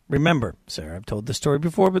 Remember, Sarah, I've told this story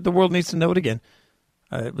before, but the world needs to know it again.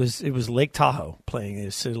 It was Lake Tahoe playing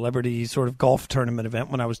a celebrity sort of golf tournament event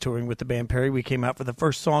when I was touring with the band Perry. We came out for the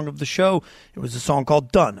first song of the show. It was a song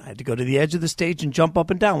called Done. I had to go to the edge of the stage and jump up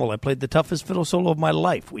and down while I played the toughest fiddle solo of my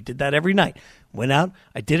life. We did that every night. Went out.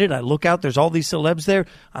 I did it. I look out. There's all these celebs there.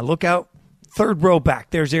 I look out. Third row back,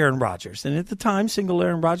 there's Aaron Rodgers. And at the time, single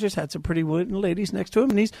Aaron Rodgers had some pretty wooden ladies next to him,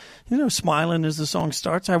 and he's, smiling as the song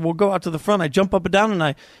starts. I will go out to the front. I jump up and down, and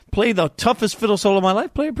I play the toughest fiddle solo of my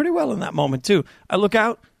life. Play it pretty well in that moment, too. I look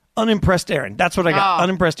out, unimpressed Aaron. That's what I got,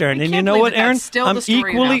 unimpressed Aaron. And you know what, Aaron? I'm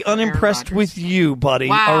equally unimpressed with you, buddy,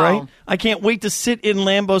 all right? I can't wait to sit in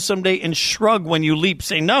Lambeau someday and shrug when you leap,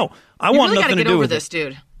 say, no, I want nothing to do with this,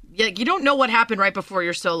 dude. Yeah, you don't know what happened right before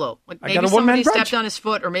your solo. Like maybe somebody stepped on his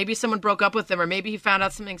foot, or maybe someone broke up with him, or maybe he found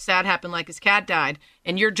out something sad happened, like his cat died,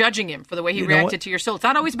 and you're judging him for the way he reacted to your solo. It's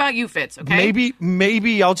not always about you, Fitz, okay?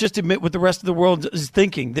 Maybe I'll just admit what the rest of the world is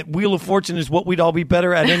thinking, that Wheel of Fortune is what we'd all be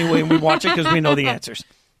better at anyway, and we watch it because we know the answers.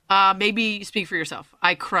 Maybe you speak for yourself.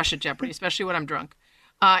 I crush at Jeopardy, especially when I'm drunk.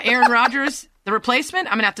 Aaron Rodgers, the replacement,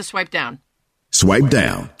 I'm going to have to swipe down. Swipe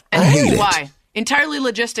down. I hate it. Why? Entirely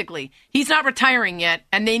logistically. He's not retiring yet,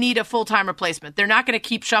 and they need a full-time replacement. They're not going to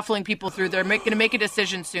keep shuffling people through. They're going to make a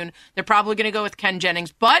decision soon. They're probably going to go with Ken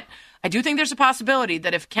Jennings. But I do think there's a possibility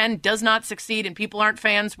that if Ken does not succeed and people aren't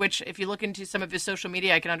fans, which if you look into some of his social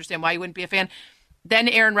media, I can understand why you wouldn't be a fan, then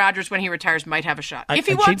Aaron Rodgers, when he retires, might have a shot. If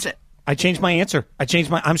he wants it. I changed my answer.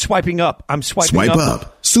 I'm swiping up. Swipe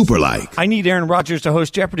up. Super like. I need Aaron Rodgers to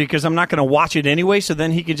host Jeopardy because I'm not going to watch it anyway, so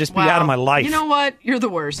then he can just be out of my life. You know what? You're the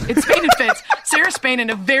worst. It's Spain and Fitz. Sarah Spain and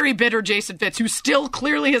a very bitter Jason Fitz, who still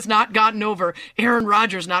clearly has not gotten over Aaron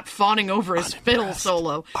Rodgers not fawning over his fiddle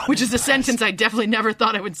solo, which is a sentence I definitely never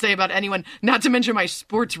thought I would say about anyone, not to mention my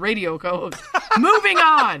sports radio co-host. Moving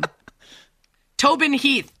on. Tobin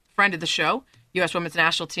Heath, friend of the show, U.S. Women's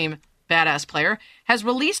National Team badass player, has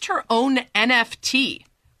released her own NFT.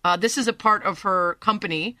 This is a part of her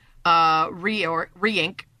company,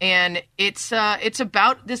 Re-Ink, and it's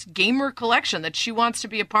about this gamer collection that she wants to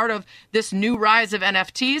be a part of this new rise of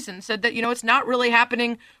NFTs, and said that, it's not really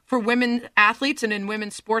happening for women athletes and in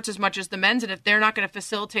women's sports as much as the men's, and if they're not going to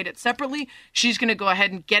facilitate it separately, she's going to go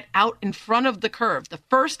ahead and get out in front of the curve. The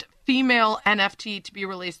first female NFT to be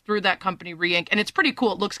released through that company, Re-Ink, and it's pretty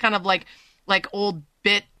cool. It looks kind of like old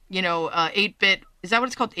bit, 8-bit, is that what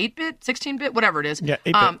it's called? 8-bit? 16-bit? Whatever it is. Yeah,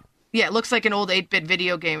 8-bit. Yeah, it looks like an old 8-bit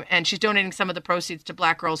video game, and she's donating some of the proceeds to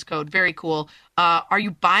Black Girls Code. Very cool. Are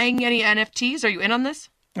you buying any NFTs? Are you in on this?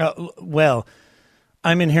 Well,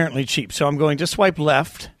 I'm inherently cheap, so I'm going to swipe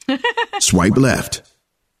left. Swipe left.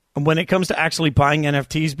 When it comes to actually buying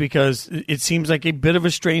NFTs, because it seems like a bit of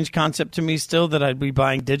a strange concept to me still that I'd be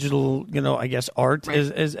buying digital, art right.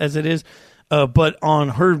 as it is. But on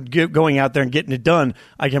her going out there and getting it done,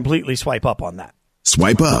 I completely swipe up on that.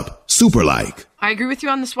 Swipe up. Super like. I agree with you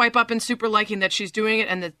on the swipe up and super liking that she's doing it,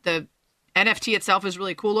 and that the NFT itself is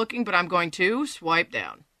really cool looking, but I'm going to swipe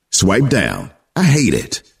down. Swipe down. I hate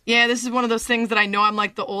it. Yeah, this is one of those things that I know I'm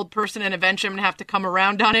like the old person, and eventually I'm going to have to come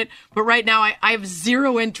around on it. But right now, I have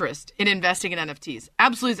zero interest in investing in NFTs.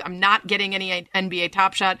 Absolutely. I'm not getting any NBA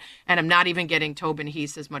Top Shot, and I'm not even getting Tobin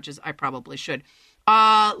Heath as much as I probably should.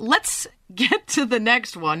 Let's get to the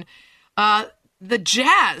next one. The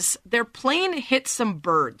Jazz, their plane hit some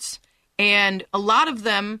birds, and a lot of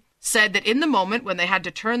them said that in the moment when they had to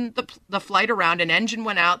turn the flight around, an engine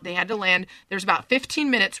went out, they had to land. There's about 15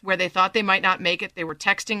 minutes where they thought they might not make it. They were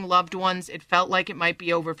texting loved ones. It felt like it might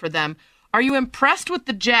be over for them. Are you impressed with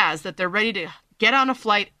the Jazz that they're ready to get on a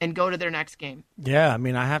flight and go to their next game? Yeah,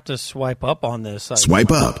 I have to swipe up on this.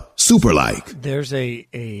 Swipe up. Super like. There's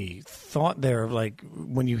a thought there of like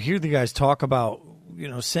when you hear the guys talk about,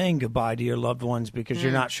 saying goodbye to your loved ones because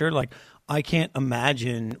you're not sure. Like, I can't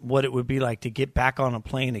imagine what it would be like to get back on a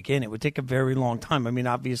plane again. It would take a very long time.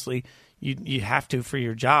 Obviously, you have to for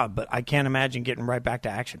your job, but I can't imagine getting right back to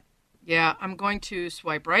action. Yeah, I'm going to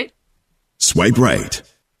swipe right. Swipe right.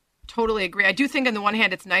 Totally agree. I do think on the one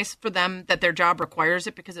hand, it's nice for them that their job requires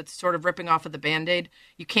it because it's sort of ripping off of the Band-Aid.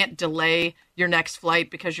 You can't delay your next flight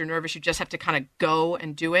because you're nervous. You just have to kind of go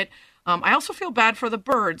and do it. I also feel bad for the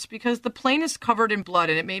birds because the plane is covered in blood,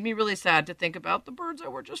 and it made me really sad to think about the birds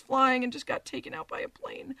that were just flying and just got taken out by a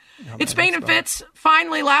plane. It's Spain and Fitz.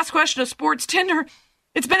 Finally, last question of Sports Tinder.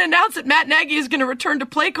 It's been announced that Matt Nagy is going to return to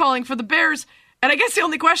play calling for the Bears, and I guess the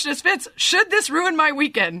only question is, Fitz, should this ruin my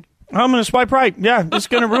weekend? I'm going to swipe right. Yeah, it's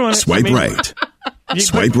going to ruin it. Swipe right.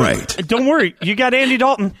 Swipe right. Don't worry. You got Andy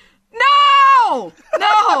Dalton. No!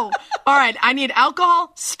 All right, I need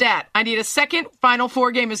alcohol, stat. I need a second Final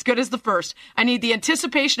Four game as good as the first. I need the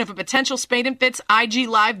anticipation of a potential Spain and Fitz IG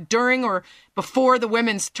Live during or before the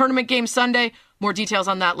women's tournament game Sunday. More details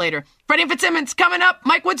on that later. Freddie and Fitzsimmons coming up.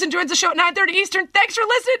 Mike Woodson joins the show at 9:30 Eastern. Thanks for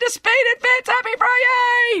listening to Spain and Fitz. Happy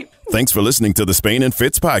Friday! Thanks for listening to the Spain and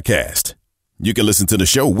Fitz podcast. You can listen to the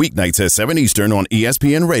show weeknights at 7 Eastern on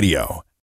ESPN Radio.